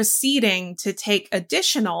proceeding to take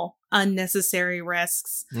additional unnecessary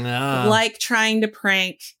risks, like trying to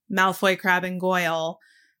prank Malfoy, Crabbe, and Goyle,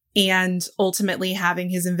 and ultimately having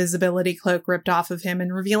his invisibility cloak ripped off of him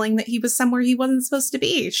and revealing that he was somewhere he wasn't supposed to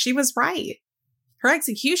be. She was right. Her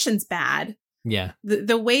execution's bad. Yeah.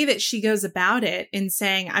 The way that she goes about it in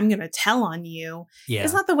saying, I'm going to tell on you,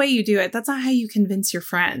 is not the way you do it. That's not how you convince your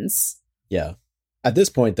friends. Yeah. At this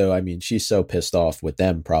point, though, I mean, she's so pissed off with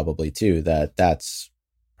them probably, too, that that's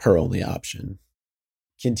her only option.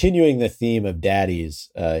 Continuing the theme of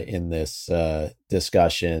daddies in this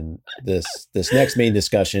discussion, this next main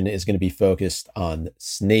discussion is going to be focused on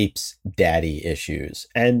Snape's daddy issues.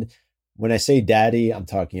 And when I say daddy, I'm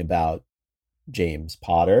talking about James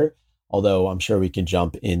Potter, although I'm sure we can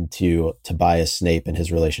jump into Tobias Snape and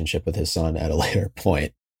his relationship with his son at a later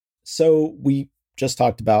point. So we just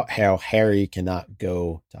talked about how Harry cannot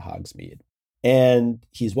go to Hogsmeade. And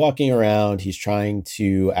he's walking around, he's trying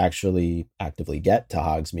to actually actively get to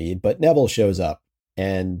Hogsmeade, but Neville shows up,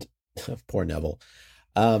 and poor Neville.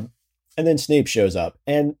 And then Snape shows up.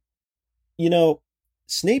 And, you know,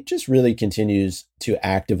 Snape just really continues to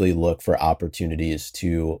actively look for opportunities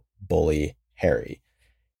to bully Harry.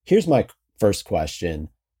 Here's my first question.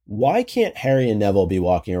 Why can't Harry and Neville be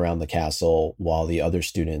walking around the castle while the other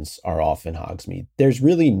students are off in Hogsmeade? There's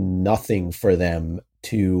really nothing for them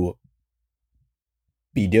to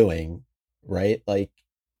be doing, right? Like,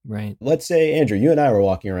 right. Let's say, Andrew, you and I were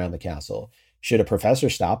walking around the castle. Should a professor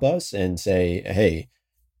stop us and say, hey,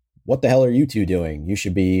 what the hell are you two doing? You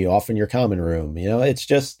should be off in your common room. You know, it's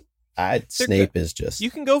just, Snape is just...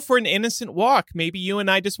 You can go for an innocent walk. Maybe you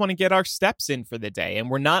and I just want to get our steps in for the day, and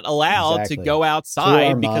we're not allowed to go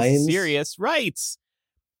outside because it's serious. Right.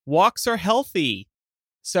 Walks are healthy.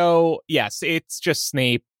 So, yes, it's just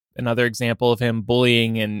Snape. Another example of him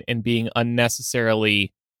bullying and being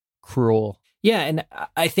unnecessarily cruel. Yeah, and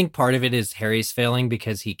I think part of it is Harry's failing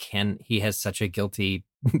because he has such a guilty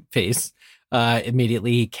face.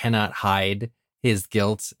 Immediately, he cannot hide his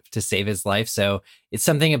guilt to save his life. So it's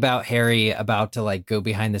something about Harry about to like go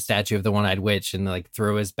behind the statue of the One-Eyed Witch and like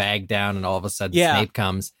throw his bag down, and all of a sudden Snape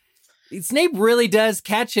comes. Snape really does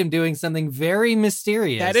catch him doing something very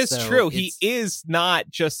mysterious. That is true. He is not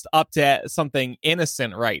just up to something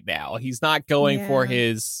innocent right now. He's not going for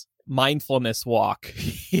his mindfulness walk.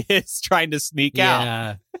 He is trying to sneak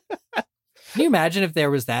out. Can you imagine if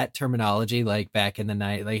there was that terminology like back in the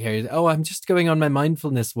night? Like, Harry, I'm just going on my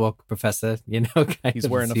mindfulness walk, Professor. You know, he's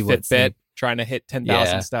wearing a Fitbit, trying to hit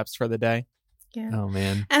 10,000 steps for the day. Yeah. Oh,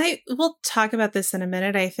 man. And we'll talk about this in a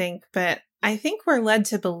minute, I think, but I think we're led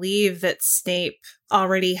to believe that Snape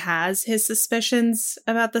already has his suspicions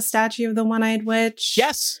about the statue of the One-Eyed Witch.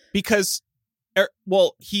 Yes, because,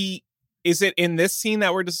 is it in this scene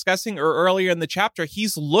that we're discussing or earlier in the chapter?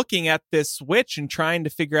 He's looking at this witch and trying to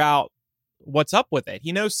figure out what's up with it.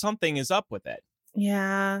 He knows something is up with it.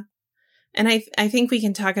 Yeah. And I think we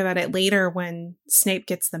can talk about it later when Snape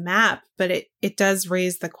gets the map, but it does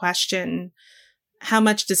raise the question, how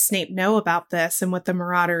much does Snape know about this and what the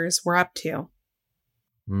Marauders were up to?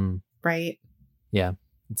 Right? Yeah.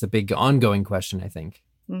 It's a big ongoing question, I think.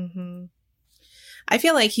 Mm-hmm. I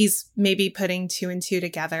feel like he's maybe putting 2 and 2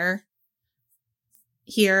 together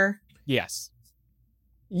here. Yes.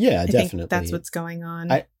 Yeah, I definitely. think that's what's going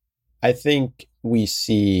on. I think we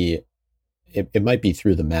see, it might be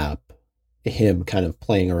through the map, him kind of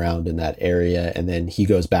playing around in that area, and then he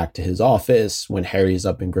goes back to his office when Harry's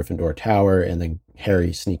up in Gryffindor Tower, and then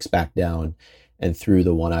Harry sneaks back down and through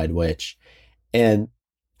the One-Eyed Witch. And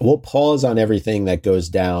we'll pause on everything that goes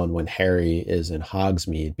down when Harry is in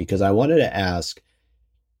Hogsmeade, because I wanted to ask,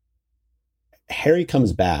 Harry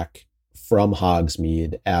comes back from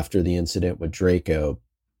Hogsmeade after the incident with Draco,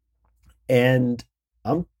 and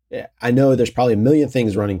I know there's probably a million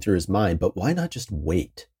things running through his mind, but why not just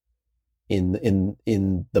wait? In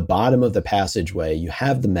the bottom of the passageway, you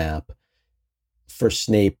have the map for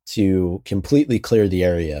Snape to completely clear the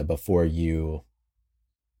area before you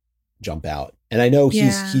jump out. And I know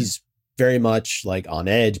he's very much like on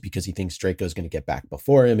edge because he thinks Draco's going to get back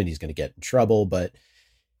before him and he's going to get in trouble. But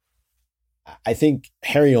I think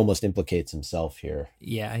Harry almost implicates himself here.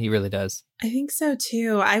 Yeah, he really does. I think so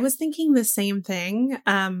too. I was thinking the same thing.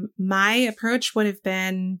 My approach would have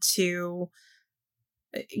been to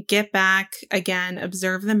get back again,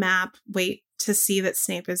 observe the map, wait to see that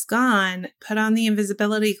Snape is gone, put on the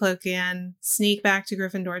invisibility cloak again, sneak back to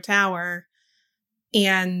Gryffindor Tower,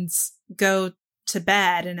 and go to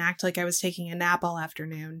bed and act like I was taking a nap all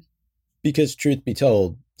afternoon. Because truth be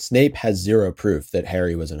told, Snape has zero proof that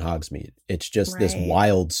Harry was in Hogsmeade. It's just this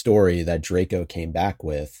wild story that Draco came back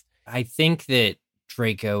with. I think that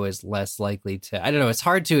Draco is less likely to, I don't know, it's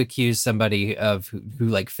hard to accuse somebody of who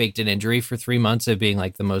like faked an injury for 3 months of being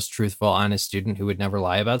like the most truthful, honest student who would never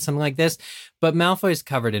lie about something like this. But Malfoy's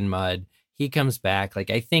covered in mud. He comes back. Like,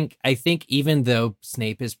 I think even though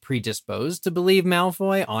Snape is predisposed to believe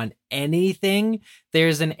Malfoy on anything,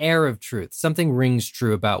 there's an air of truth. Something rings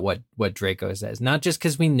true about what Draco says, not just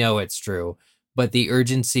because we know it's true, but the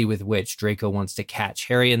urgency with which Draco wants to catch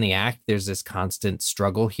Harry in the act. There's this constant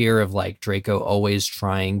struggle here of like Draco always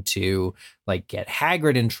trying to like get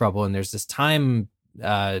Hagrid in trouble. And there's this time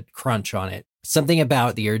crunch on it. Something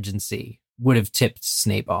about the urgency would have tipped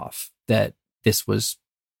Snape off that this was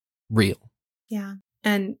real. Yeah.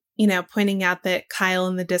 And, pointing out that Kyle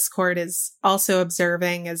in the Discord is also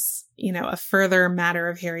observing as, a further matter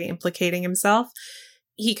of Harry implicating himself.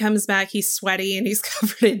 He comes back, he's sweaty and he's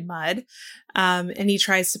covered in mud. And he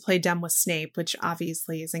tries to play dumb with Snape, which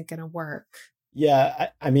obviously isn't going to work. Yeah.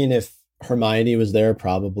 I mean, if Hermione was there,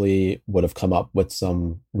 probably would have come up with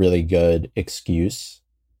some really good excuse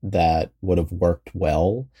that would have worked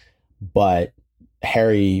well. But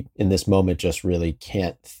Harry in this moment just really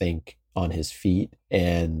can't think on his feet.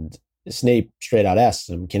 And Snape straight out asks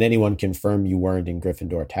him, can anyone confirm you weren't in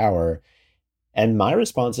Gryffindor Tower? And my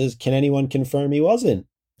response is, can anyone confirm he wasn't?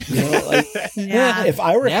 Yeah. If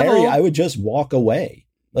I were Harry, I would just walk away.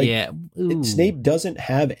 Snape doesn't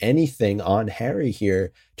have anything on Harry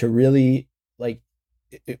here to really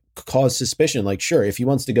cause suspicion. Like, sure, if he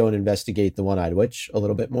wants to go and investigate the One-Eyed Witch a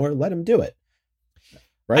little bit more, let him do it.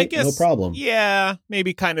 Right? I guess, no problem. Yeah,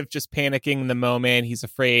 maybe kind of just panicking in the moment. He's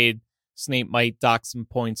afraid Snape might dock some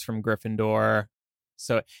points from Gryffindor.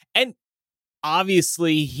 So, and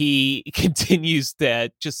obviously he continues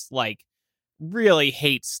to just really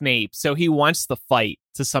hate Snape. So he wants the fight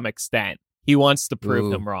to some extent. He wants to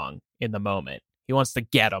prove them wrong in the moment. He wants to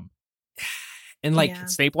get him. And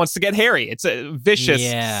Snape wants to get Harry. It's a vicious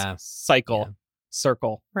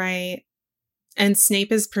circle. Right. And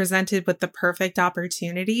Snape is presented with the perfect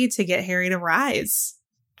opportunity to get Harry to rise,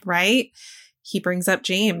 right? He brings up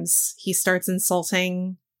James. He starts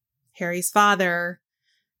insulting Harry's father,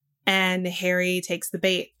 and Harry takes the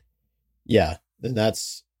bait. Yeah, and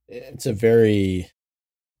it's a very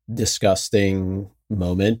disgusting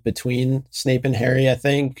moment between Snape and Harry, I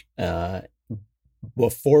think.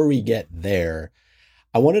 Before we get there,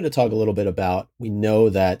 I wanted to talk a little bit about, we know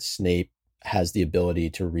that Snape has the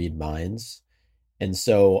ability to read minds. And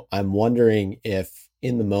so I'm wondering if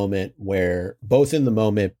in the moment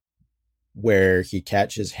where he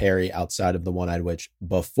catches Harry outside of the One-Eyed Witch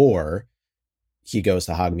before he goes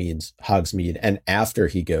to Hogsmeade and after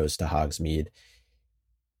he goes to Hogsmeade,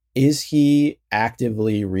 is he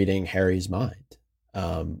actively reading Harry's mind?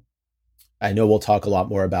 I know we'll talk a lot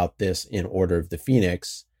more about this in Order of the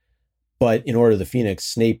Phoenix, but in Order of the Phoenix,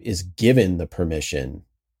 Snape is given the permission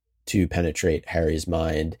to penetrate Harry's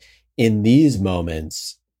mind. In these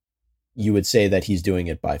moments, you would say that he's doing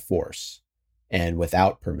it by force and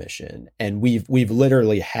without permission. And we've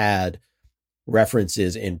literally had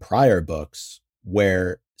references in prior books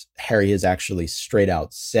where Harry has actually straight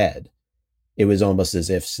out said it was almost as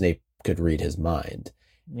if Snape could read his mind.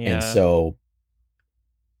 Yeah. And so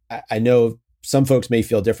I know some folks may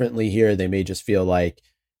feel differently here. They may just feel like,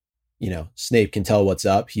 Snape can tell what's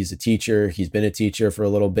up. He's a teacher. He's been a teacher for a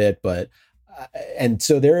little bit, and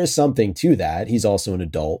so there is something to that. He's also an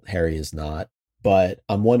adult. Harry is not. But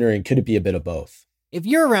I'm wondering, could it be a bit of both? If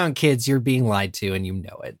you're around kids, you're being lied to and you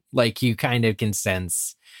know it. Like, you kind of can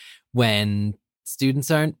sense when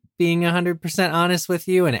students aren't being 100% honest with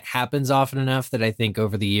you. And it happens often enough that I think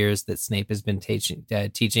over the years that Snape has been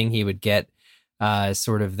teaching, he would get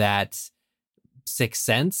sort of that sixth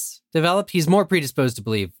sense developed. He's more predisposed to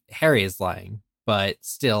believe Harry is lying, but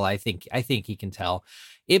still, I think he can tell.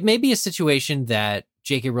 It may be a situation that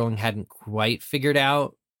J.K. Rowling hadn't quite figured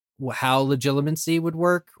out how legitimacy would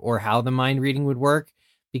work or how the mind reading would work,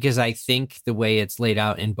 because I think the way it's laid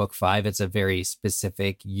out in book 5, it's a very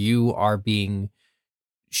specific, you are being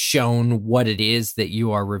shown what it is that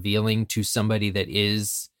you are revealing to somebody that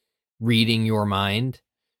is reading your mind.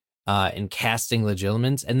 in casting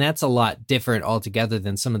legilimens. And that's a lot different altogether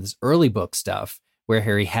than some of this early book stuff where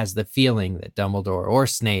Harry has the feeling that Dumbledore or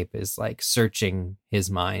Snape is like searching his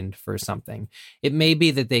mind for something. It may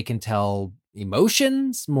be that they can tell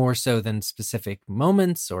emotions more so than specific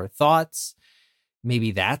moments or thoughts.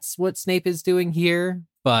 Maybe that's what Snape is doing here,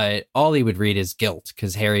 but all he would read is guilt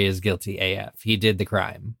because Harry is guilty AF. He did the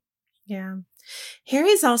crime. Yeah.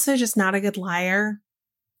 Harry's also just not a good liar.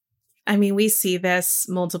 I mean, we see this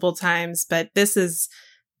multiple times, but this is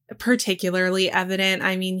particularly evident.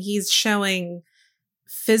 I mean, he's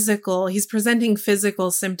presenting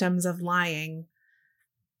physical symptoms of lying.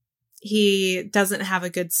 He doesn't have a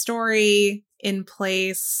good story in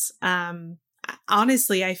place.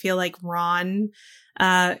 Honestly, I feel like Ron,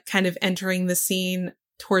 kind of entering the scene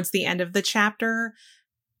towards the end of the chapter,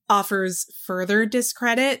 offers further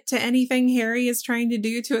discredit to anything Harry is trying to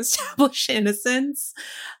do to establish innocence.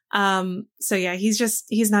 So yeah,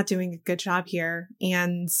 he's not doing a good job here.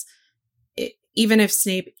 And even if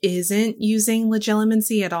Snape isn't using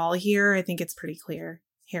legilimency at all here, I think it's pretty clear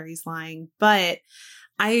Harry's lying. But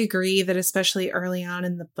I agree that especially early on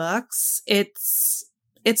in the books, it's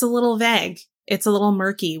a little vague. It's a little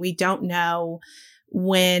murky. We don't know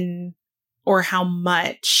when or how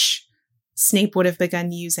much Snape would have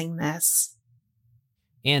begun using this.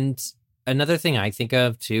 And another thing I think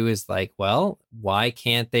of too is like, well, why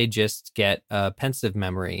can't they just get a pensive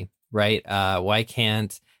memory, right? Why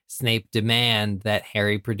can't Snape demand that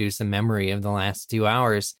Harry produce a memory of the last 2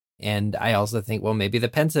 hours? And I also think, well, maybe the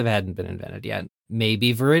pensive hadn't been invented yet.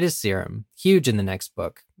 Maybe Veritas Serum, huge in the next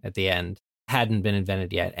book at the end, hadn't been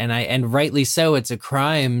invented yet. And rightly so, it's a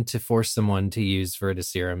crime to force someone to use Veritas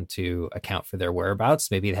Serum to account for their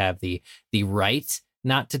whereabouts. Maybe they have the right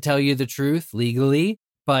not to tell you the truth legally,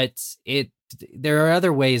 but there are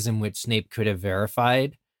other ways in which Snape could have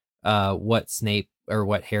verified what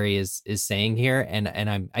Harry is saying here.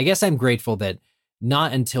 And I guess I'm grateful that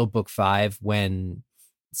not until book 5, when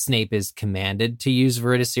Snape is commanded to use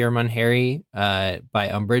Veritas Serum on Harry by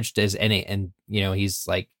Umbridge, he's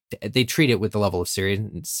like, they treat it with the level of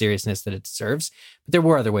seriousness that it deserves. But there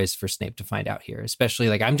were other ways for Snape to find out here, especially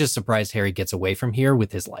like I'm just surprised Harry gets away from here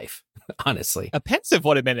with his life, honestly. A pensive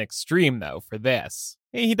would have been extreme, though, for this.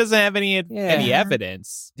 He doesn't have any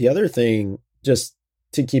evidence. The other thing, just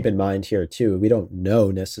to keep in mind here, too, we don't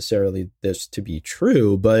know necessarily this to be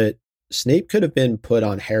true, but Snape could have been put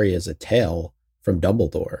on Harry as a tail from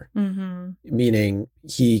Dumbledore, meaning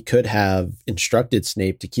he could have instructed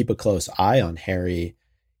Snape to keep a close eye on Harry,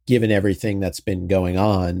 given everything that's been going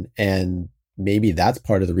on. And maybe that's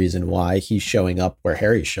part of the reason why he's showing up where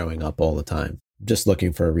Harry's showing up all the time, just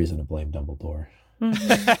looking for a reason to blame Dumbledore.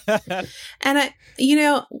 And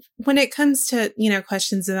when it comes to,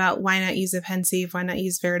 questions about why not use a pensieve, why not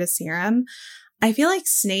use Veritas Serum, I feel like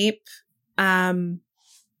Snape,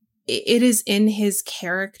 it is in his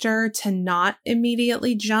character to not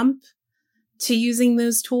immediately jump to using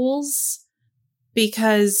those tools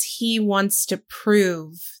because he wants to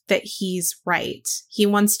prove that he's right. He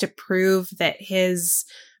wants to prove that his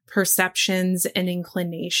perceptions and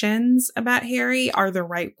inclinations about Harry are the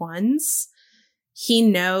right ones.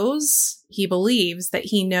 He believes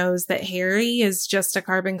that Harry is just a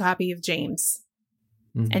carbon copy of James.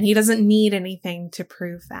 Mm-hmm. And he doesn't need anything to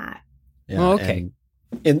prove that. Yeah, okay.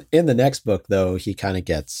 In the next book, though, he kind of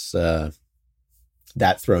gets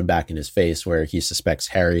that thrown back in his face where he suspects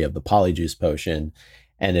Harry of the polyjuice potion,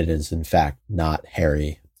 and it is, in fact, not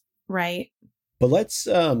Harry. Right. But let's,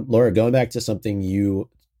 Laura, going back to something you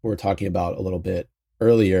were talking about a little bit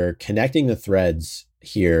earlier, connecting the threads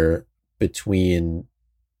here between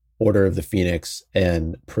Order of the Phoenix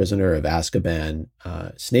and Prisoner of Azkaban,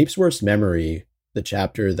 Snape's Worst Memory, the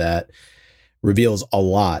chapter that reveals a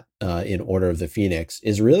lot in Order of the Phoenix,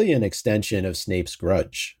 is really an extension of Snape's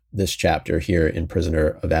grudge. This chapter here in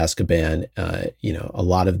Prisoner of Azkaban, a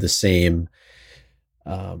lot of the same,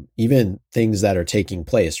 even things that are taking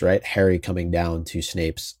place, right? Harry coming down to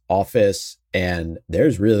Snape's office, and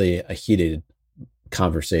there's really a heated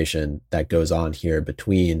conversation that goes on here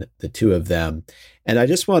between the two of them. And I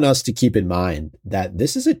just want us to keep in mind that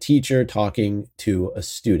this is a teacher talking to a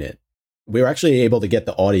student. We were actually able to get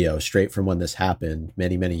the audio straight from when this happened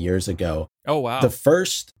many, many years ago. Oh, wow. The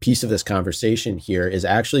first piece of this conversation here is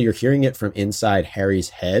actually, you're hearing it from inside Harry's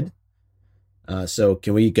head. So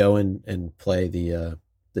can we go and play the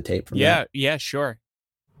tape from that? Yeah, sure.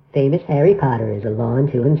 Famous Harry Potter is a law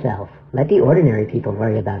unto himself. Let the ordinary people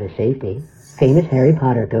worry about his safety. Famous Harry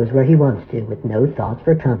Potter goes where he wants to with no thoughts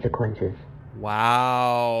for consequences.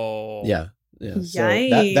 Wow. Yeah. So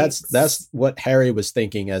that's what Harry was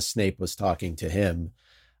thinking as Snape was talking to him.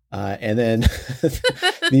 And then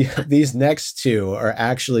these next two are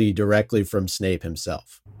actually directly from Snape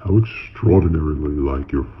himself. How extraordinarily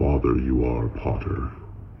like your father you are, Potter.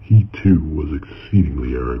 He too was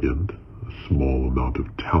exceedingly arrogant. A small amount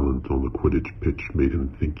of talent on the Quidditch pitch made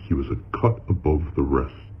him think he was a cut above the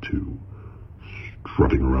rest too.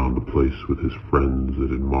 Strutting around the place with his friends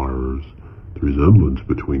and admirers, the resemblance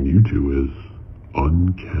between you two is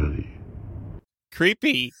uncanny.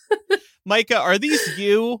 Creepy. Micah, are these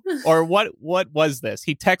you? Or what was this?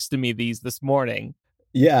 He texted me these this morning.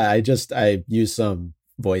 Yeah, I used some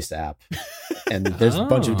voice app. And there's a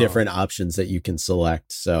bunch of different options that you can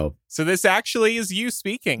select. So this actually is you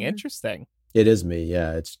speaking. Interesting. It is me.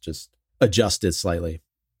 Yeah, it's just adjusted slightly.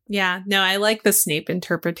 Yeah, no, I like the Snape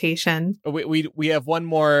interpretation. We have one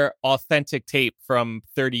more authentic tape from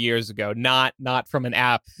 30 years ago, not from an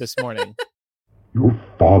app this morning. Your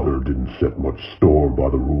father didn't set much store by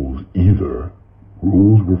the rules either.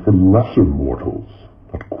 Rules were for lesser mortals,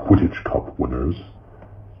 not Quidditch Cup winners.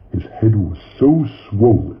 His head was so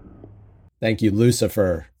swollen. Thank you,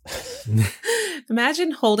 Lucifer.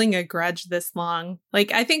 Imagine holding a grudge this long.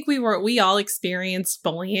 Like, I think we all experienced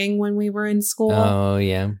bullying when we were in school. Oh,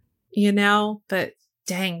 yeah. You know, but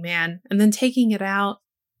dang, man. And then taking it out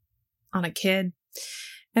on a kid.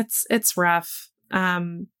 It's rough.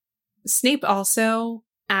 Snape also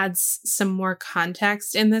adds some more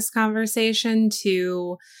context in this conversation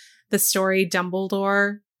to the story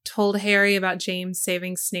Dumbledore told Harry about James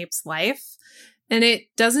saving Snape's life. And it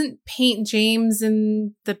doesn't paint James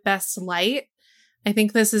in the best light. I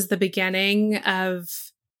think this is the beginning of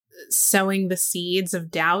sowing the seeds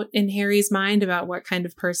of doubt in Harry's mind about what kind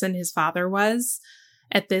of person his father was.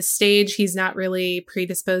 At this stage, he's not really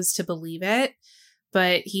predisposed to believe it,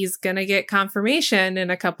 but he's going to get confirmation in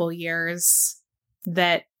a couple years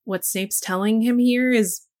that what Snape's telling him here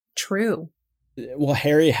is true. Well,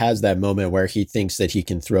 Harry has that moment where he thinks that he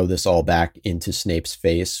can throw this all back into Snape's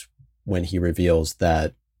face when he reveals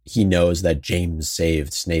that he knows that James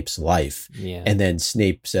saved Snape's life. Yeah. And then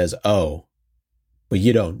Snape says, "Oh, but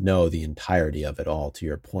you don't know the entirety of it all," to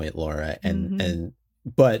your point, Laura.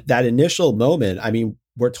 But that initial moment, I mean,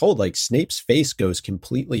 we're told like Snape's face goes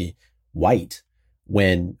completely white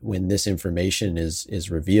when this information is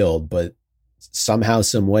revealed, but somehow,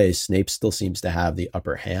 some way, Snape still seems to have the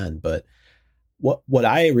upper hand. But what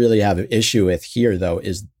I really have an issue with here, though,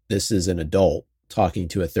 is this is an adult talking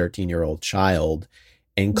to a 13-year-old child,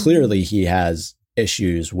 and clearly he has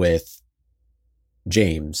issues with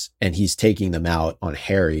James, and he's taking them out on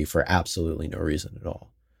Harry for absolutely no reason at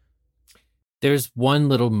all. There's one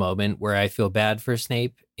little moment where I feel bad for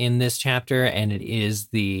Snape in this chapter, and it is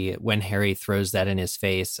when Harry throws that in his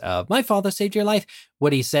face of, "My father saved your life."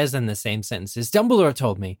 What he says in the same sentence is, "Dumbledore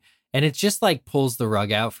told me." And it just like pulls the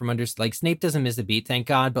rug out from under, like Snape doesn't miss a beat, thank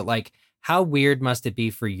God. But like, how weird must it be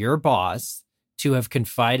for your boss to have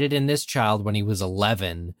confided in this child when he was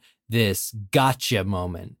 11, this gotcha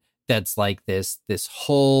moment that's like this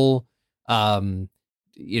whole, thing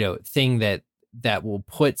that will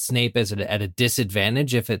put Snape at a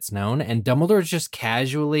disadvantage if it's known. And Dumbledore's just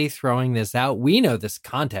casually throwing this out. We know this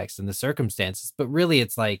context and the circumstances, but really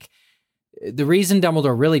it's like the reason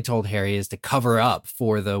Dumbledore really told Harry is to cover up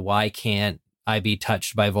for the "why can't I be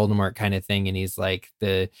touched by Voldemort" kind of thing. And he's like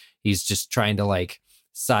he's just trying to like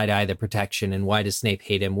side eye the protection. And why does Snape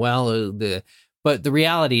hate him? Well, but the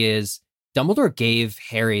reality is Dumbledore gave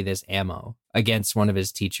Harry this ammo against one of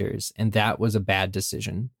his teachers, and that was a bad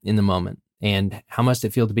decision in the moment. And how must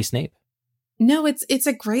it feel to be Snape? No, it's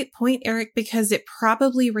a great point, Eric, because it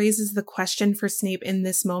probably raises the question for Snape in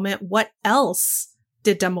this moment. What else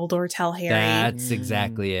did Dumbledore tell Harry? That's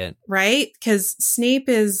exactly it. Right? Because Snape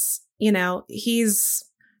is, he's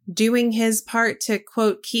doing his part to,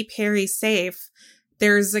 quote, keep Harry safe.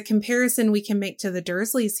 There's a comparison we can make to the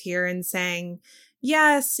Dursleys here in saying,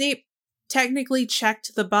 yeah, Snape technically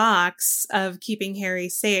checked the box of keeping Harry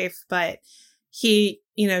safe, but he,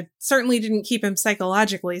 certainly didn't keep him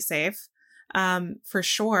psychologically safe, for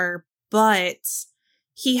sure. But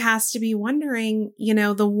he has to be wondering,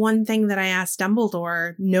 the one thing that I asked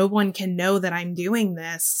Dumbledore, no one can know that I'm doing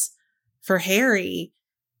this for Harry.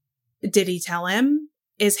 Did he tell him?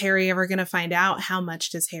 Is Harry ever going to find out? How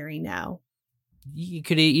much does Harry know? It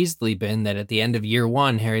could have easily been that at the end of year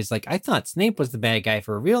one, Harry's like, "I thought Snape was the bad guy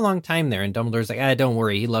for a real long time there." And Dumbledore's like, "Don't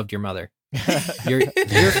worry. He loved your mother.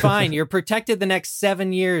 You're fine. You're protected the next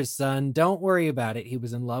 7 years, son. Don't worry about it. He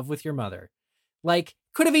was in love with your mother." Like,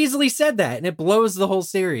 could have easily said that, and it blows the whole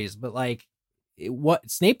series. But like, what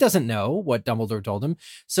Snape doesn't know what Dumbledore told him.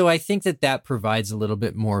 So I think that provides a little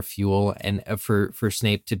bit more fuel and for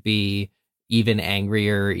Snape to be even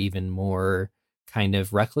angrier, even more kind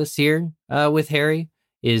of reckless here with Harry,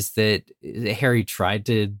 is that Harry tried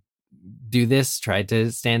to do this, tried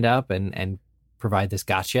to stand up and provide this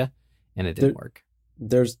gotcha, and it didn't work.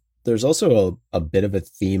 There's also a bit of a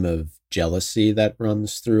theme of jealousy that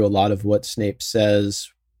runs through a lot of what Snape says.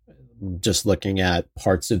 Just looking at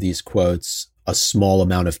parts of these quotes, a small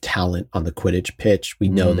amount of talent on the Quidditch pitch. We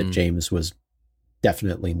know that James was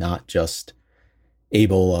definitely not just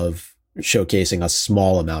able of showcasing a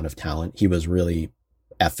small amount of talent. He was really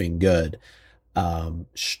effing good.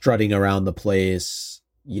 Strutting around the place,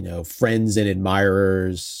 friends and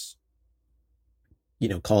admirers,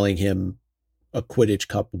 calling him a Quidditch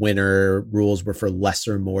Cup winner. Rules were for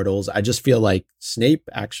lesser mortals. I just feel like Snape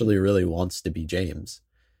actually really wants to be James.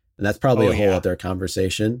 And that's probably a whole other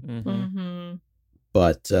conversation,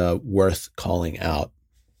 but worth calling out.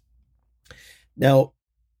 Now,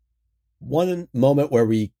 one moment where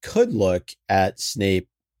we could look at Snape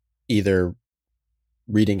either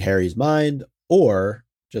reading Harry's mind or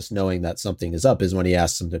just knowing that something is up is when he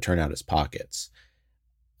asks him to turn out his pockets.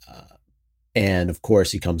 And of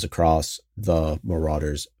course, he comes across the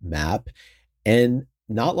Marauders map. And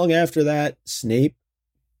not long after that, Snape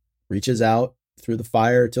reaches out through the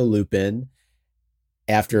fire to Lupin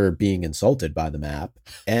after being insulted by the map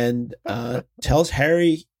and tells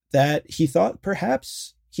Harry that he thought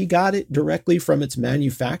perhaps he got it directly from its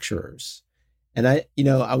manufacturers. And I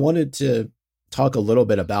wanted to talk a little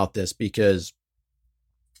bit about this because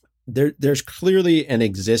there's clearly an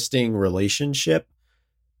existing relationship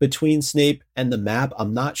between Snape and the map.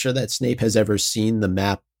 I'm not sure that Snape has ever seen the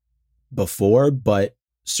map before, but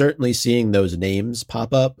certainly seeing those names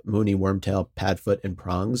pop up, Moony, Wormtail, Padfoot, and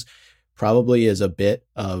Prongs, probably is a bit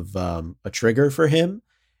of a trigger for him.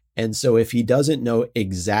 And so if he doesn't know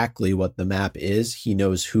exactly what the map is, he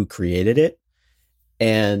knows who created it.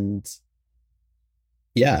 And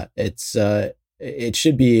yeah, it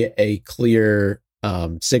should be a clear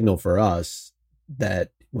signal for us that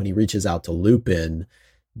when he reaches out to Lupin,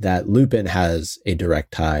 that Lupin has a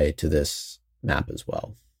direct tie to this map as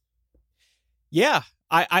well. Yeah,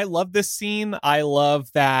 I love this scene. I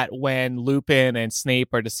love that when Lupin and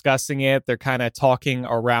Snape are discussing it, they're kind of talking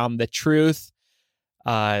around the truth.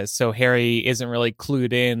 So Harry isn't really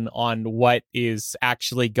clued in on what is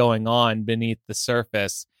actually going on beneath the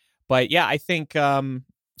surface. But yeah, I think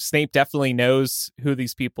Snape definitely knows who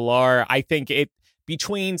these people are. I think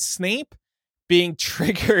between Snape being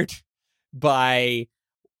triggered by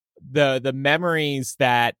the memories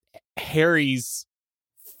that Harry's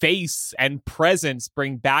face and presence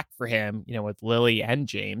bring back for him, with Lily and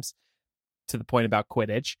James, to the point about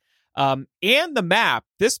Quidditch, and the map,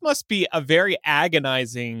 this must be a very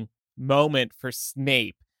agonizing moment for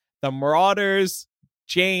Snape. The Marauders,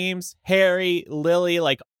 James, Harry, Lily,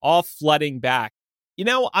 all flooding back.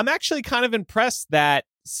 I'm actually kind of impressed that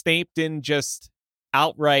Snape didn't just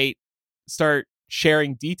outright start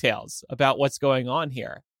sharing details about what's going on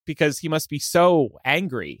here, because he must be so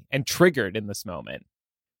angry and triggered in this moment.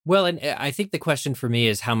 Well, and I think the question for me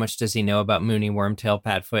is, how much does he know about Moony, Wormtail,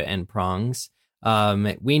 Padfoot, and Prongs?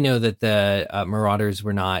 We know that the Marauders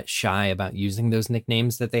were not shy about using those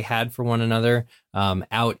nicknames that they had for one another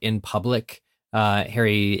out in public.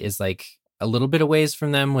 Harry is a little bit a ways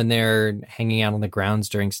from them when they're hanging out on the grounds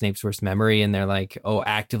during Snape's worst memory, and they're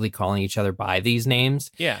actively calling each other by these names.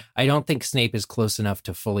 Yeah. I don't think Snape is close enough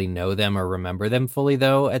to fully know them or remember them fully,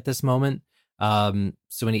 though, at this moment.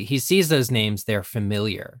 So when he sees those names, they're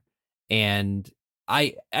familiar. And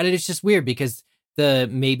it's just weird because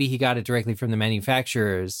maybe he got it directly from the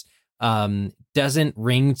manufacturers doesn't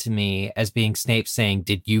ring to me as being Snape saying,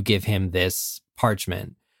 did you give him this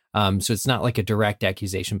parchment? So it's not like a direct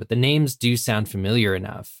accusation, but the names do sound familiar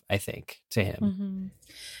enough, I think, to him. Mm-hmm.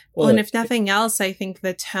 Well, and if nothing else, I think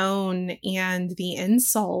the tone and the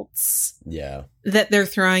insults that they're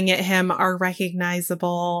throwing at him are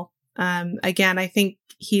recognizable. Again, I think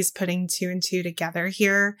he's putting 2 and 2 together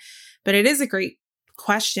here, but it is a great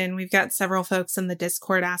question. We've got several folks in the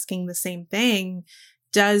Discord asking the same thing.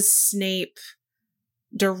 Does Snape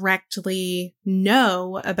directly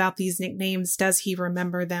know about these nicknames? Does he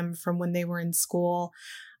remember them from when they were in school?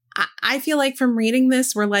 I feel like from reading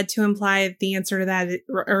this, we're led to imply the answer to that,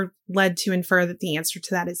 or led to infer that the answer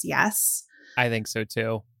to that is yes. I think so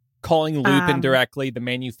too. Calling Lupin directly, the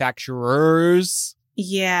manufacturers.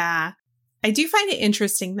 Yeah. I do find it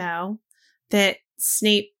interesting, though, that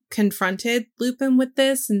Snape confronted Lupin with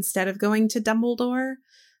this instead of going to Dumbledore,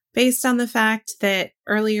 based on the fact that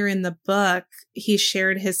earlier in the book, he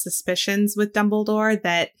shared his suspicions with Dumbledore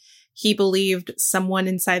that he believed someone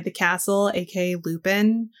inside the castle, aka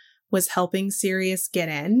Lupin, was helping Sirius get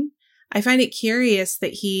in. I find it curious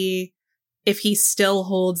that he if he still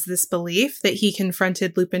holds this belief that he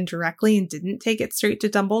confronted Lupin directly and didn't take it straight to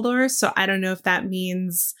Dumbledore. So I don't know if that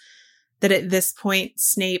means that at this point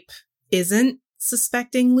Snape isn't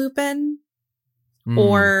suspecting Lupin,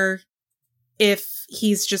 or if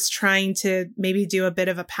he's just trying to maybe do a bit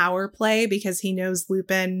of a power play because he knows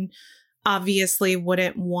Lupin obviously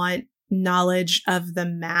wouldn't want knowledge of the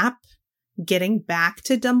map getting back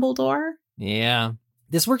to Dumbledore. Yeah.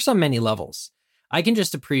 This works on many levels. I can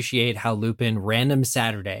just appreciate how Lupin, random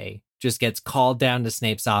Saturday, just gets called down to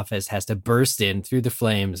Snape's office, has to burst in through the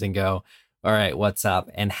flames and go, all right, what's up?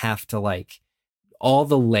 And have to, like, all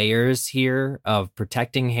the layers here of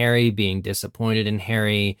protecting Harry, being disappointed in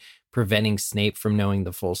Harry, preventing Snape from knowing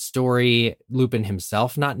the full story, Lupin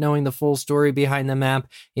himself not knowing the full story behind the map.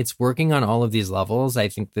 It's working on all of these levels. I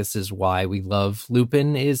think this is why we love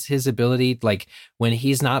Lupin, is his ability, like, when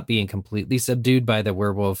he's not being completely subdued by the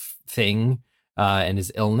werewolf thing and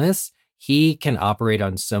his illness, he can operate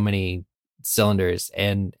on so many cylinders,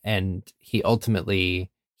 and he ultimately,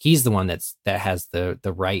 he's the one that has the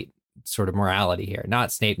right sort of morality here.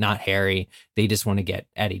 Not Snape, not Harry. They just want to get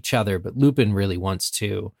at each other, but Lupin really wants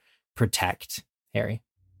to protect Harry.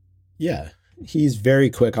 Yeah, he's very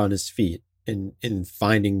quick on his feet in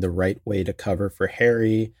finding the right way to cover for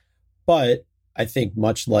Harry. But I think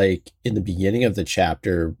much like in the beginning of the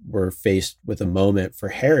chapter, we're faced with a moment for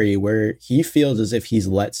Harry where he feels as if he's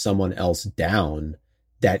let someone else down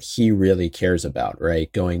that he really cares about,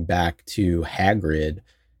 right? Going back to Hagrid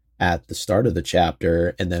at the start of the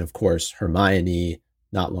chapter, and then, of course, Hermione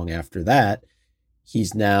not long after that,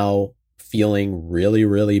 he's now feeling really,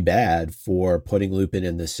 really bad for putting Lupin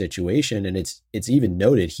in this situation. And it's even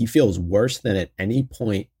noted he feels worse than at any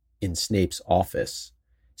point in Snape's office.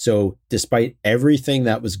 So despite everything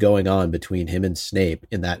that was going on between him and Snape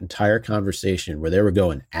in that entire conversation where they were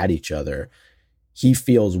going at each other, he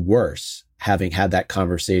feels worse having had that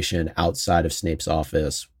conversation outside of Snape's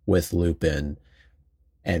office with Lupin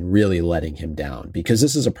and really letting him down, because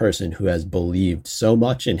this is a person who has believed so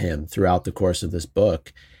much in him throughout the course of this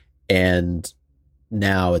book. And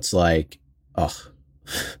now it's like, oh,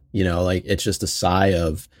 like it's just a sigh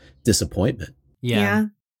of disappointment. Yeah.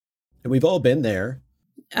 And we've all been there.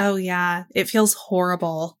 Oh, yeah. It feels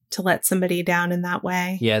horrible to let somebody down in that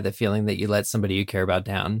way. Yeah, the feeling that you let somebody you care about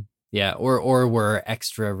down. Yeah, or were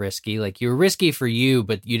extra risky. Like, you were risky for you,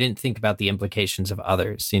 but you didn't think about the implications of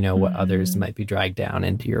others, what others might be dragged down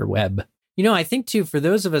into your web. I think, too, for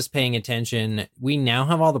those of us paying attention, we now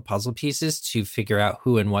have all the puzzle pieces to figure out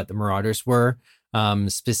who and what the Marauders were,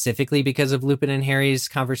 specifically because of Lupin and Harry's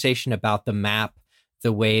conversation about the map,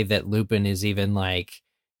 the way that Lupin is even like,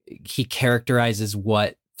 he characterizes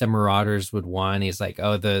what the Marauders would want. He's like,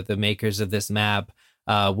 oh, the makers of this map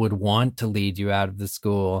would want to lead you out of the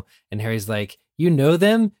school. And Harry's like, you know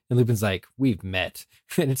them? And Lupin's like, we've met.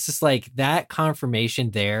 And it's just like that confirmation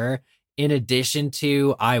there, in addition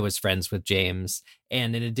to I was friends with James,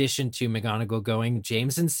 and in addition to McGonagall going,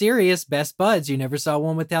 James and Sirius, best buds, you never saw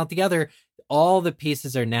one without the other. All the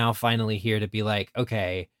pieces are now finally here to be like,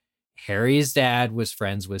 okay, Harry's dad was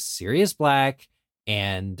friends with Sirius Black,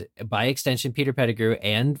 and by extension, Peter Pettigrew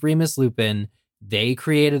and Remus Lupin. They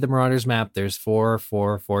created the Marauders map. There's 4,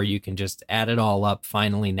 4, 4. You can just add it all up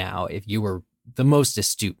finally now if you were the most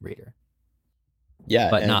astute reader. Yeah.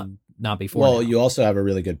 But not before. Well, now. You also have a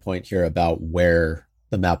really good point here about where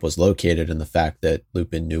the map was located and the fact that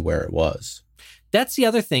Lupin knew where it was. That's the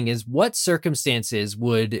other thing, is what circumstances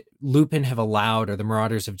would Lupin have allowed, or the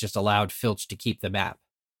Marauders have just allowed Filch to keep the map?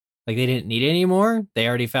 Like, they didn't need it anymore. They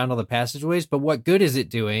already found all the passageways, but what good is it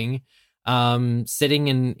doing sitting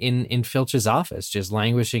in Filch's office, just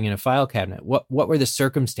languishing in a file cabinet? What were the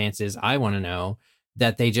circumstances, I want to know,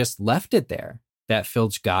 that they just left it there, that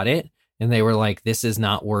Filch got it, and they were like, this is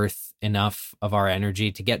not worth enough of our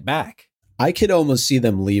energy to get back? I could almost see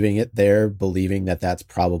them leaving it there, believing that that's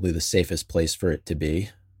probably the safest place for it to be.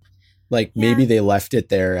 Like, maybe they left it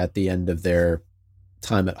there at the end of their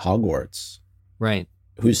time at Hogwarts. Right.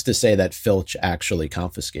 Who's to say that Filch actually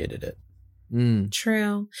confiscated it?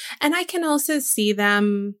 True. And I can also see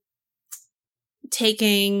them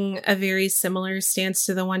taking a very similar stance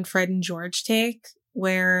to the one Fred and George take,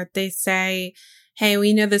 where they say, hey,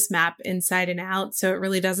 we know this map inside and out, so it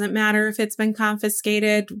really doesn't matter if it's been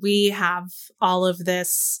confiscated. We have all of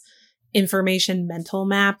this information mental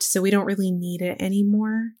mapped, so we don't really need it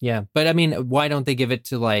anymore. Yeah. But I mean, why don't they give it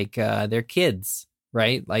to like their kids?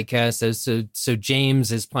 Right? Like, so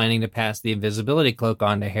James is planning to pass the invisibility cloak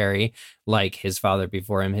on to Harry, like his father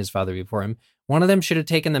before him. One of them should have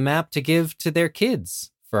taken the map to give to their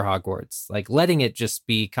kids for Hogwarts, like letting it just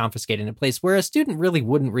be confiscated in a place where a student really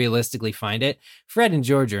wouldn't realistically find it. Fred and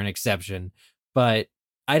George are an exception, but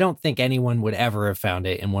I don't think anyone would ever have found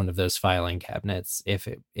it in one of those filing cabinets if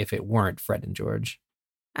it weren't Fred and George.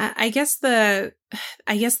 I guess the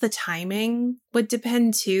timing would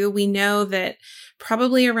depend too. We know that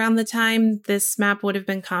probably around the time this map would have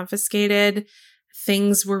been confiscated,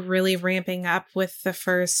 things were really ramping up with the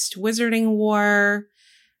first Wizarding War.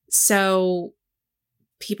 So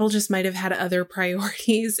people just might have had other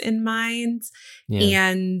priorities in mind.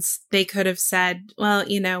 Yeah. And they could have said, well,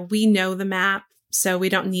 we know the map, so we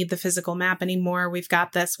don't need the physical map anymore. We've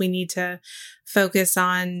got this. We need to focus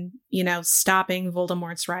on, stopping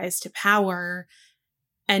Voldemort's rise to power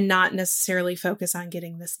and not necessarily focus on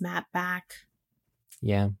getting this map back.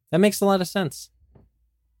 Yeah, that makes a lot of sense.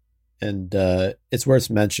 And it's worth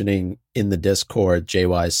mentioning in the Discord,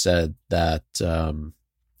 JY said that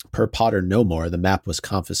per Potter No More, the map was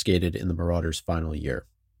confiscated in the Marauders' final year.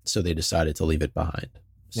 So they decided to leave it behind.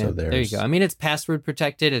 So yeah, there you go. I mean, it's password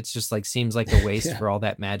protected. It's just seems like a waste for all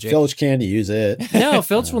that magic. Filch can't use it. No,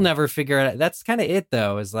 Filch will never figure it out. That's kind of it,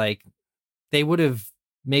 though, is they would have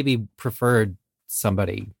maybe preferred some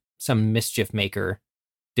mischief maker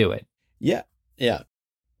do it. Yeah. Yeah.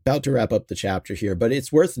 About to wrap up the chapter here, but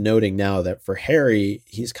it's worth noting now that for Harry,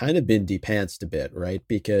 he's kind of been depantsed a bit, right?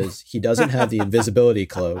 Because he doesn't have the invisibility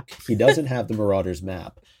cloak. He doesn't have the Marauders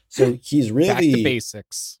map. So he's really... Back to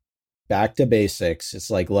basics. Back to basics. It's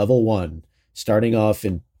like level 1, starting off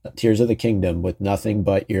in Tears of the Kingdom with nothing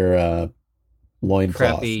but your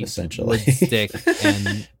loincloth, essentially. Wood stick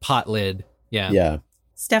and pot lid. Yeah. Yeah.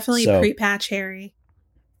 It's definitely pre-patch Harry.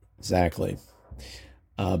 Exactly.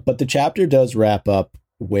 But the chapter does wrap up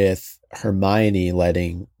with Hermione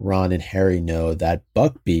letting Ron and Harry know that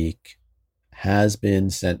Buckbeak has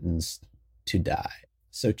been sentenced to die.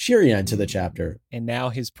 So cheery end to the chapter. And now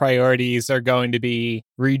his priorities are going to be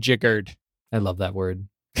rejiggered. I love that word.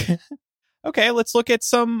 Okay, let's look at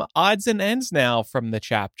some odds and ends now from the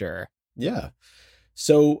chapter. Yeah.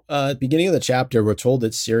 So beginning of the chapter, we're told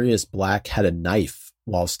that Sirius Black had a knife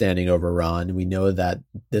while standing over Ron. We know that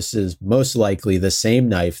this is most likely the same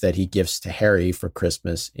knife that he gifts to Harry for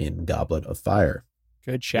Christmas in Goblet of Fire.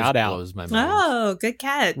 Good shout out. Blows my mind. Oh, good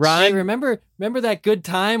catch. Ron, hey, remember that good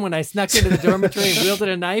time when I snuck into the dormitory and wielded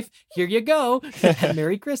a knife? Here you go.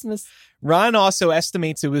 Merry Christmas. Ron also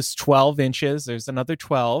estimates it was 12 inches. There's another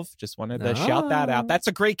 12. Just wanted to shout that out. That's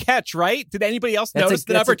a great catch, right? Did anybody else notice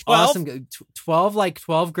the number 12? Awesome. 12, like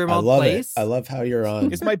 12 Grimmauld Place. I love how you're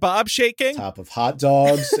on. Is my bob shaking? Top of hot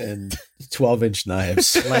dogs and 12-inch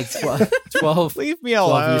knives. Like 12. Leave me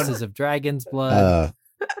alone. 12 uses of dragon's blood.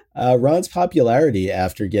 Ron's popularity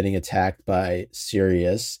after getting attacked by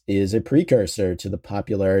Sirius is a precursor to the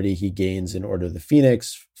popularity he gains in Order of the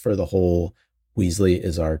Phoenix for the whole Weasley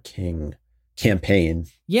is our king campaign.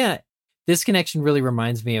 Yeah, this connection really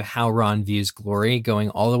reminds me of how Ron views glory, going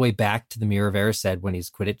all the way back to the Mirror of Erised when he's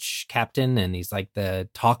Quidditch captain and he's like the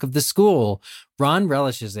talk of the school. Ron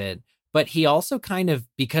relishes it, but he also kind of,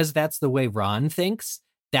 because that's the way Ron thinks,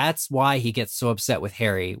 that's why he gets so upset with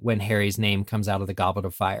Harry when Harry's name comes out of the Goblet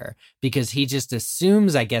of Fire, because he just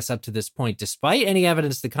assumes, I guess, up to this point, despite any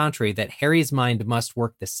evidence to the contrary, that Harry's mind must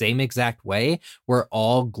work the same exact way, where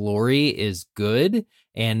all glory is good.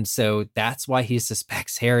 And so that's why he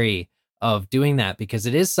suspects Harry of doing that, because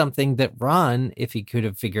it is something that Ron, if he could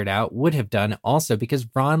have figured out, would have done also, because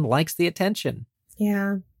Ron likes the attention.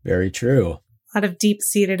 Yeah. Very true. A lot of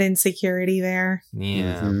deep-seated insecurity there.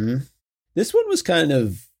 Yeah. Mm-hmm. This one was kind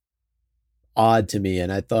of odd to me,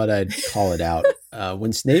 and I thought I'd call it out.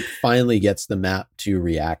 When Snape finally gets the map to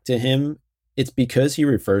react to him, it's because he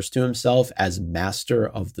refers to himself as master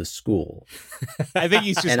of the school. I think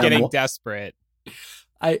he's just getting desperate.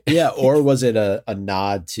 Yeah, or was it a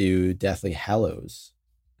nod to Deathly Hallows?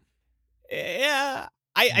 Yeah,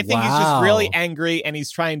 I think he's just really angry, and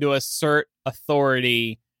he's trying to assert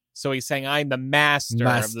authority. So he's saying, I'm the master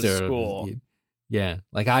of the school. Yeah,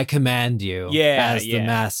 like I command you as the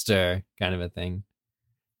master, kind of a thing.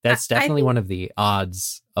 That's definitely one of the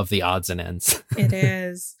odds and ends. It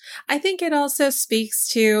is. I think it also speaks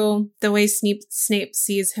to the way Snape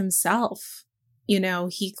sees himself.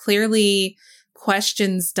 He clearly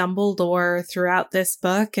questions Dumbledore throughout this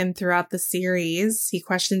book and throughout the series. He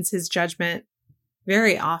questions his judgment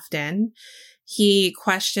very often. He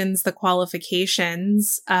questions the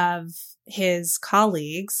qualifications of his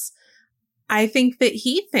colleagues. I think that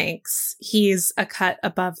he thinks he's a cut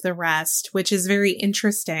above the rest, which is very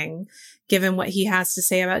interesting given what he has to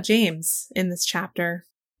say about James in this chapter.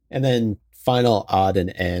 And then final odd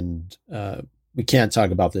and end. We can't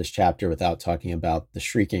talk about this chapter without talking about the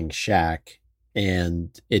Shrieking Shack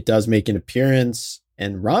and it does make an appearance.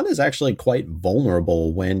 And Ron is actually quite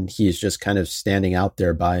vulnerable when he's just kind of standing out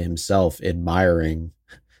there by himself, admiring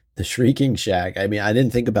the Shrieking Shack. I mean, I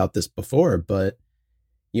didn't think about this before, but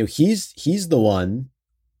he's the one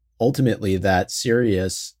ultimately that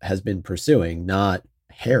Sirius has been pursuing, not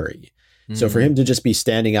Harry. Mm-hmm. So for him to just be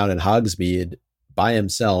standing out in Hogsmeade by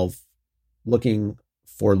himself, looking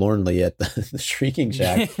forlornly at the Shrieking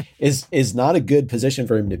Shack is not a good position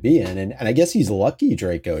for him to be in. And I guess he's lucky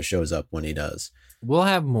Draco shows up when he does. We'll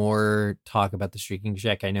have more talk about the Shrieking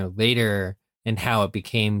Shack, I know, later, and how it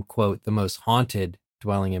became, quote, the most haunted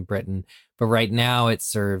dwelling in Britain. But right now it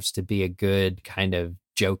serves to be a good kind of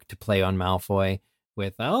joke to play on Malfoy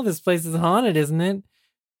with, oh, this place is haunted, isn't it?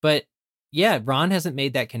 But yeah, Ron hasn't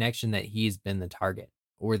made that connection that he's been the target,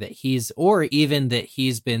 or even that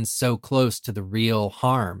he's been so close to the real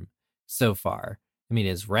harm so far. I mean,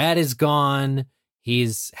 his rat is gone.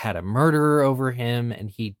 He's had a murderer over him,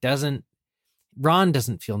 and Ron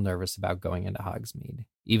doesn't feel nervous about going into Hogsmeade,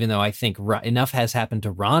 even though I think enough has happened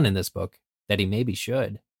to Ron in this book that he maybe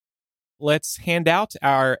should. Let's hand out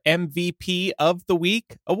our MVP of the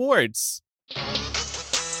Week awards.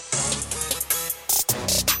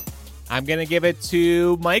 I'm going to give it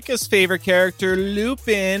to Micah's favorite character,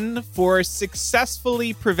 Lupin, for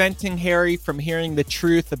successfully preventing Harry from hearing the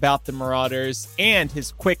truth about the Marauders and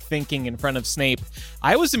his quick thinking in front of Snape.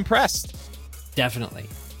 I was impressed. Definitely.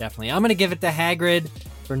 I'm going to give it to Hagrid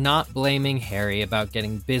for not blaming Harry about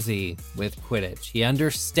getting busy with Quidditch. He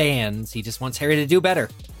understands. He just wants Harry to do better.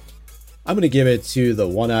 I'm going to give it to the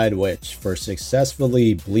One-Eyed Witch for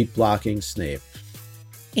successfully bleep blocking Snape.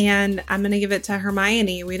 And I'm going to give it to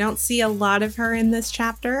Hermione. We don't see a lot of her in this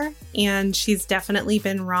chapter, and she's definitely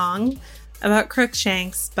been wrong about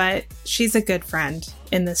Crookshanks, but she's a good friend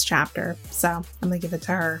in this chapter. So I'm going to give it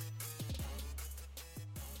to her.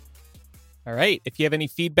 All right. If you have any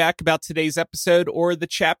feedback about today's episode or the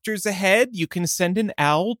chapters ahead, you can send an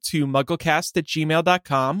owl to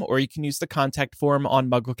mugglecast@gmail.com, or you can use the contact form on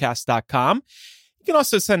mugglecast.com. You can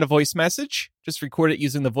also send a voice message. Just record it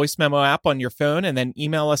using the voice memo app on your phone and then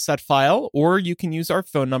email us that file. Or you can use our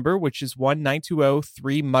phone number, which is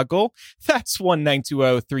 1-920-3-MUGGLE. That's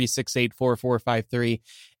 1-920-368-4453.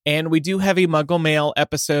 And we do have a Muggle Mail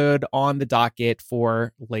episode on the docket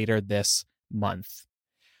for later this month.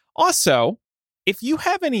 Also, if you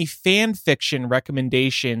have any fan fiction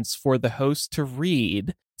recommendations for the host to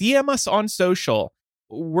read, DM us on social.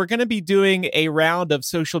 We're going to be doing a round of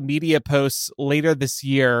social media posts later this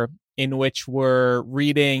year in which we're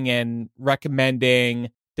reading and recommending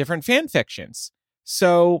different fan fictions.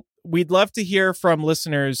 So we'd love to hear from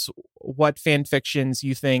listeners what fan fictions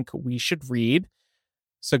you think we should read.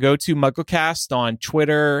 So go to MuggleCast on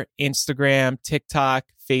Twitter, Instagram, TikTok,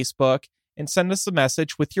 Facebook, and send us a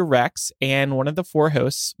message with your recs, and one of the four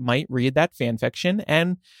hosts might read that fan fiction,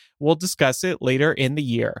 and we'll discuss it later in the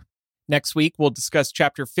year. Next week, we'll discuss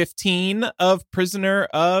Chapter 15 of Prisoner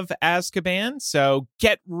of Azkaban, so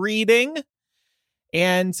get reading.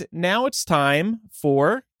 And now it's time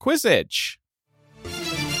for Quizzitch.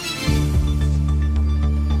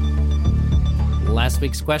 Last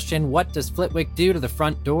week's question, what does Flitwick do to the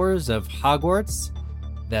front doors of Hogwarts?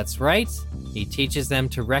 That's right. He teaches them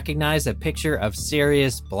to recognize a picture of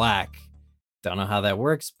Sirius Black. Don't know how that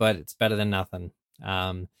works, but it's better than nothing.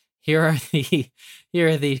 Here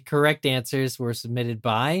are the correct answers were submitted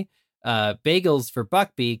by Bagels for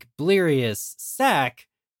Buckbeak, Blerius, Sack,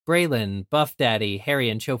 Braylon, Buff Daddy, Harry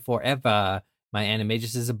and Cho Forever. My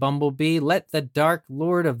Animagus is a bumblebee. Let the Dark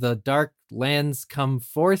Lord of the Dark Lands come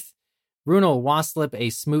forth. Runel Waslip, a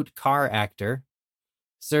smoot car actor.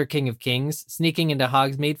 Sir King of Kings, sneaking into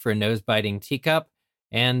Hogsmeade for a nose-biting teacup,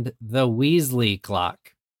 and the Weasley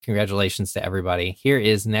clock. Congratulations to everybody. Here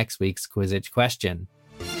is next week's Quizzitch question.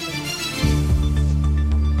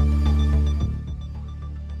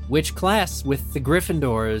 Which class with the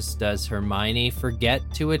Gryffindors does Hermione forget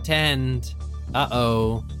to attend?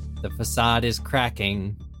 Uh-oh, the facade is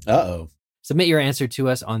cracking. Uh-oh. Submit your answer to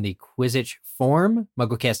us on the Quizzitch form,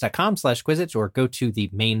 mugglecast.com/Quizzitch, or go to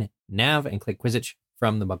the main nav and click Quizzitch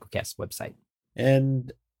from the MuggleCast website.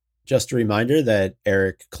 And just a reminder that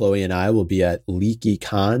Eric, Chloe, and I will be at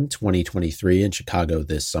LeakyCon 2023 in Chicago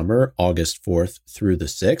this summer, August 4th through the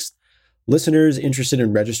 6th. Listeners interested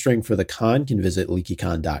in registering for the con can visit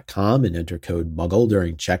leakycon.com and enter code MUGGLE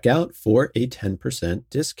during checkout for a 10%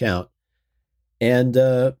 discount. And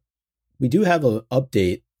we do have an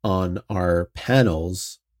update on our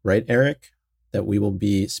panels, right, Eric? that we will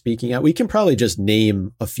be speaking at. We can probably just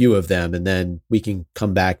name a few of them, and then we can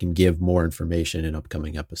come back and give more information in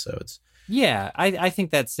upcoming episodes. Yeah, I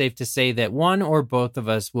think that's safe to say that one or both of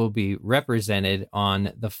us will be represented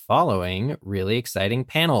on the following really exciting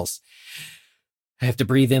panels. I have to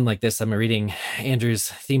breathe in like this. I'm reading Andrew's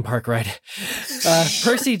theme park ride.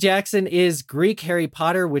 Percy Jackson is Greek Harry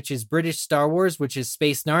Potter, which is British Star Wars, which is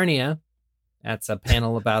Space Narnia. That's a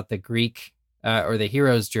panel about the Greek or the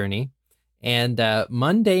hero's journey. And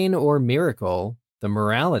Mundane or Miracle, the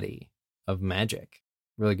morality of magic.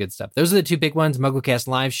 Really good stuff. Those are the two big ones. MuggleCast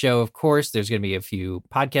live show, of course. There's going to be a few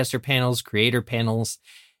podcaster panels, creator panels,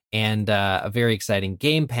 and a very exciting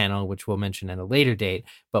game panel, which we'll mention at a later date.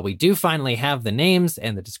 But we do finally have the names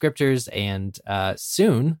and the descriptors and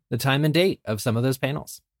soon the time and date of some of those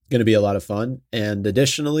panels. Going to be a lot of fun. And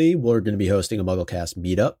additionally, we're going to be hosting a MuggleCast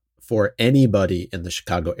meetup for anybody in the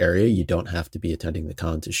Chicago area. You don't have to be attending the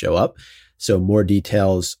con to show up. So more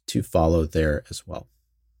details to follow there as well.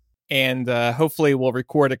 And hopefully we'll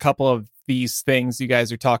record a couple of these things you guys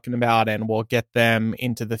are talking about, and we'll get them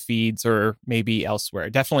into the feeds or maybe elsewhere.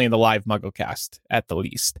 Definitely in the live MuggleCast at the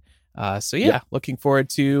least. Looking forward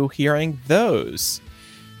to hearing those.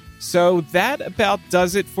 So that about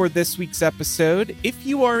does it for this week's episode. If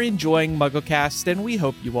you are enjoying MuggleCast, and we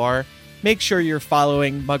hope you are, make sure you're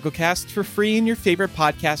following MuggleCast for free in your favorite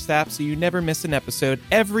podcast app so you never miss an episode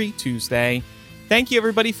every Tuesday. Thank you,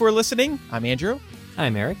 everybody, for listening. I'm Andrew.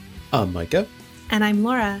 I'm Eric. I'm Micah. And I'm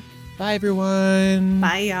Laura. Bye, everyone.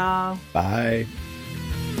 Bye, y'all. Bye.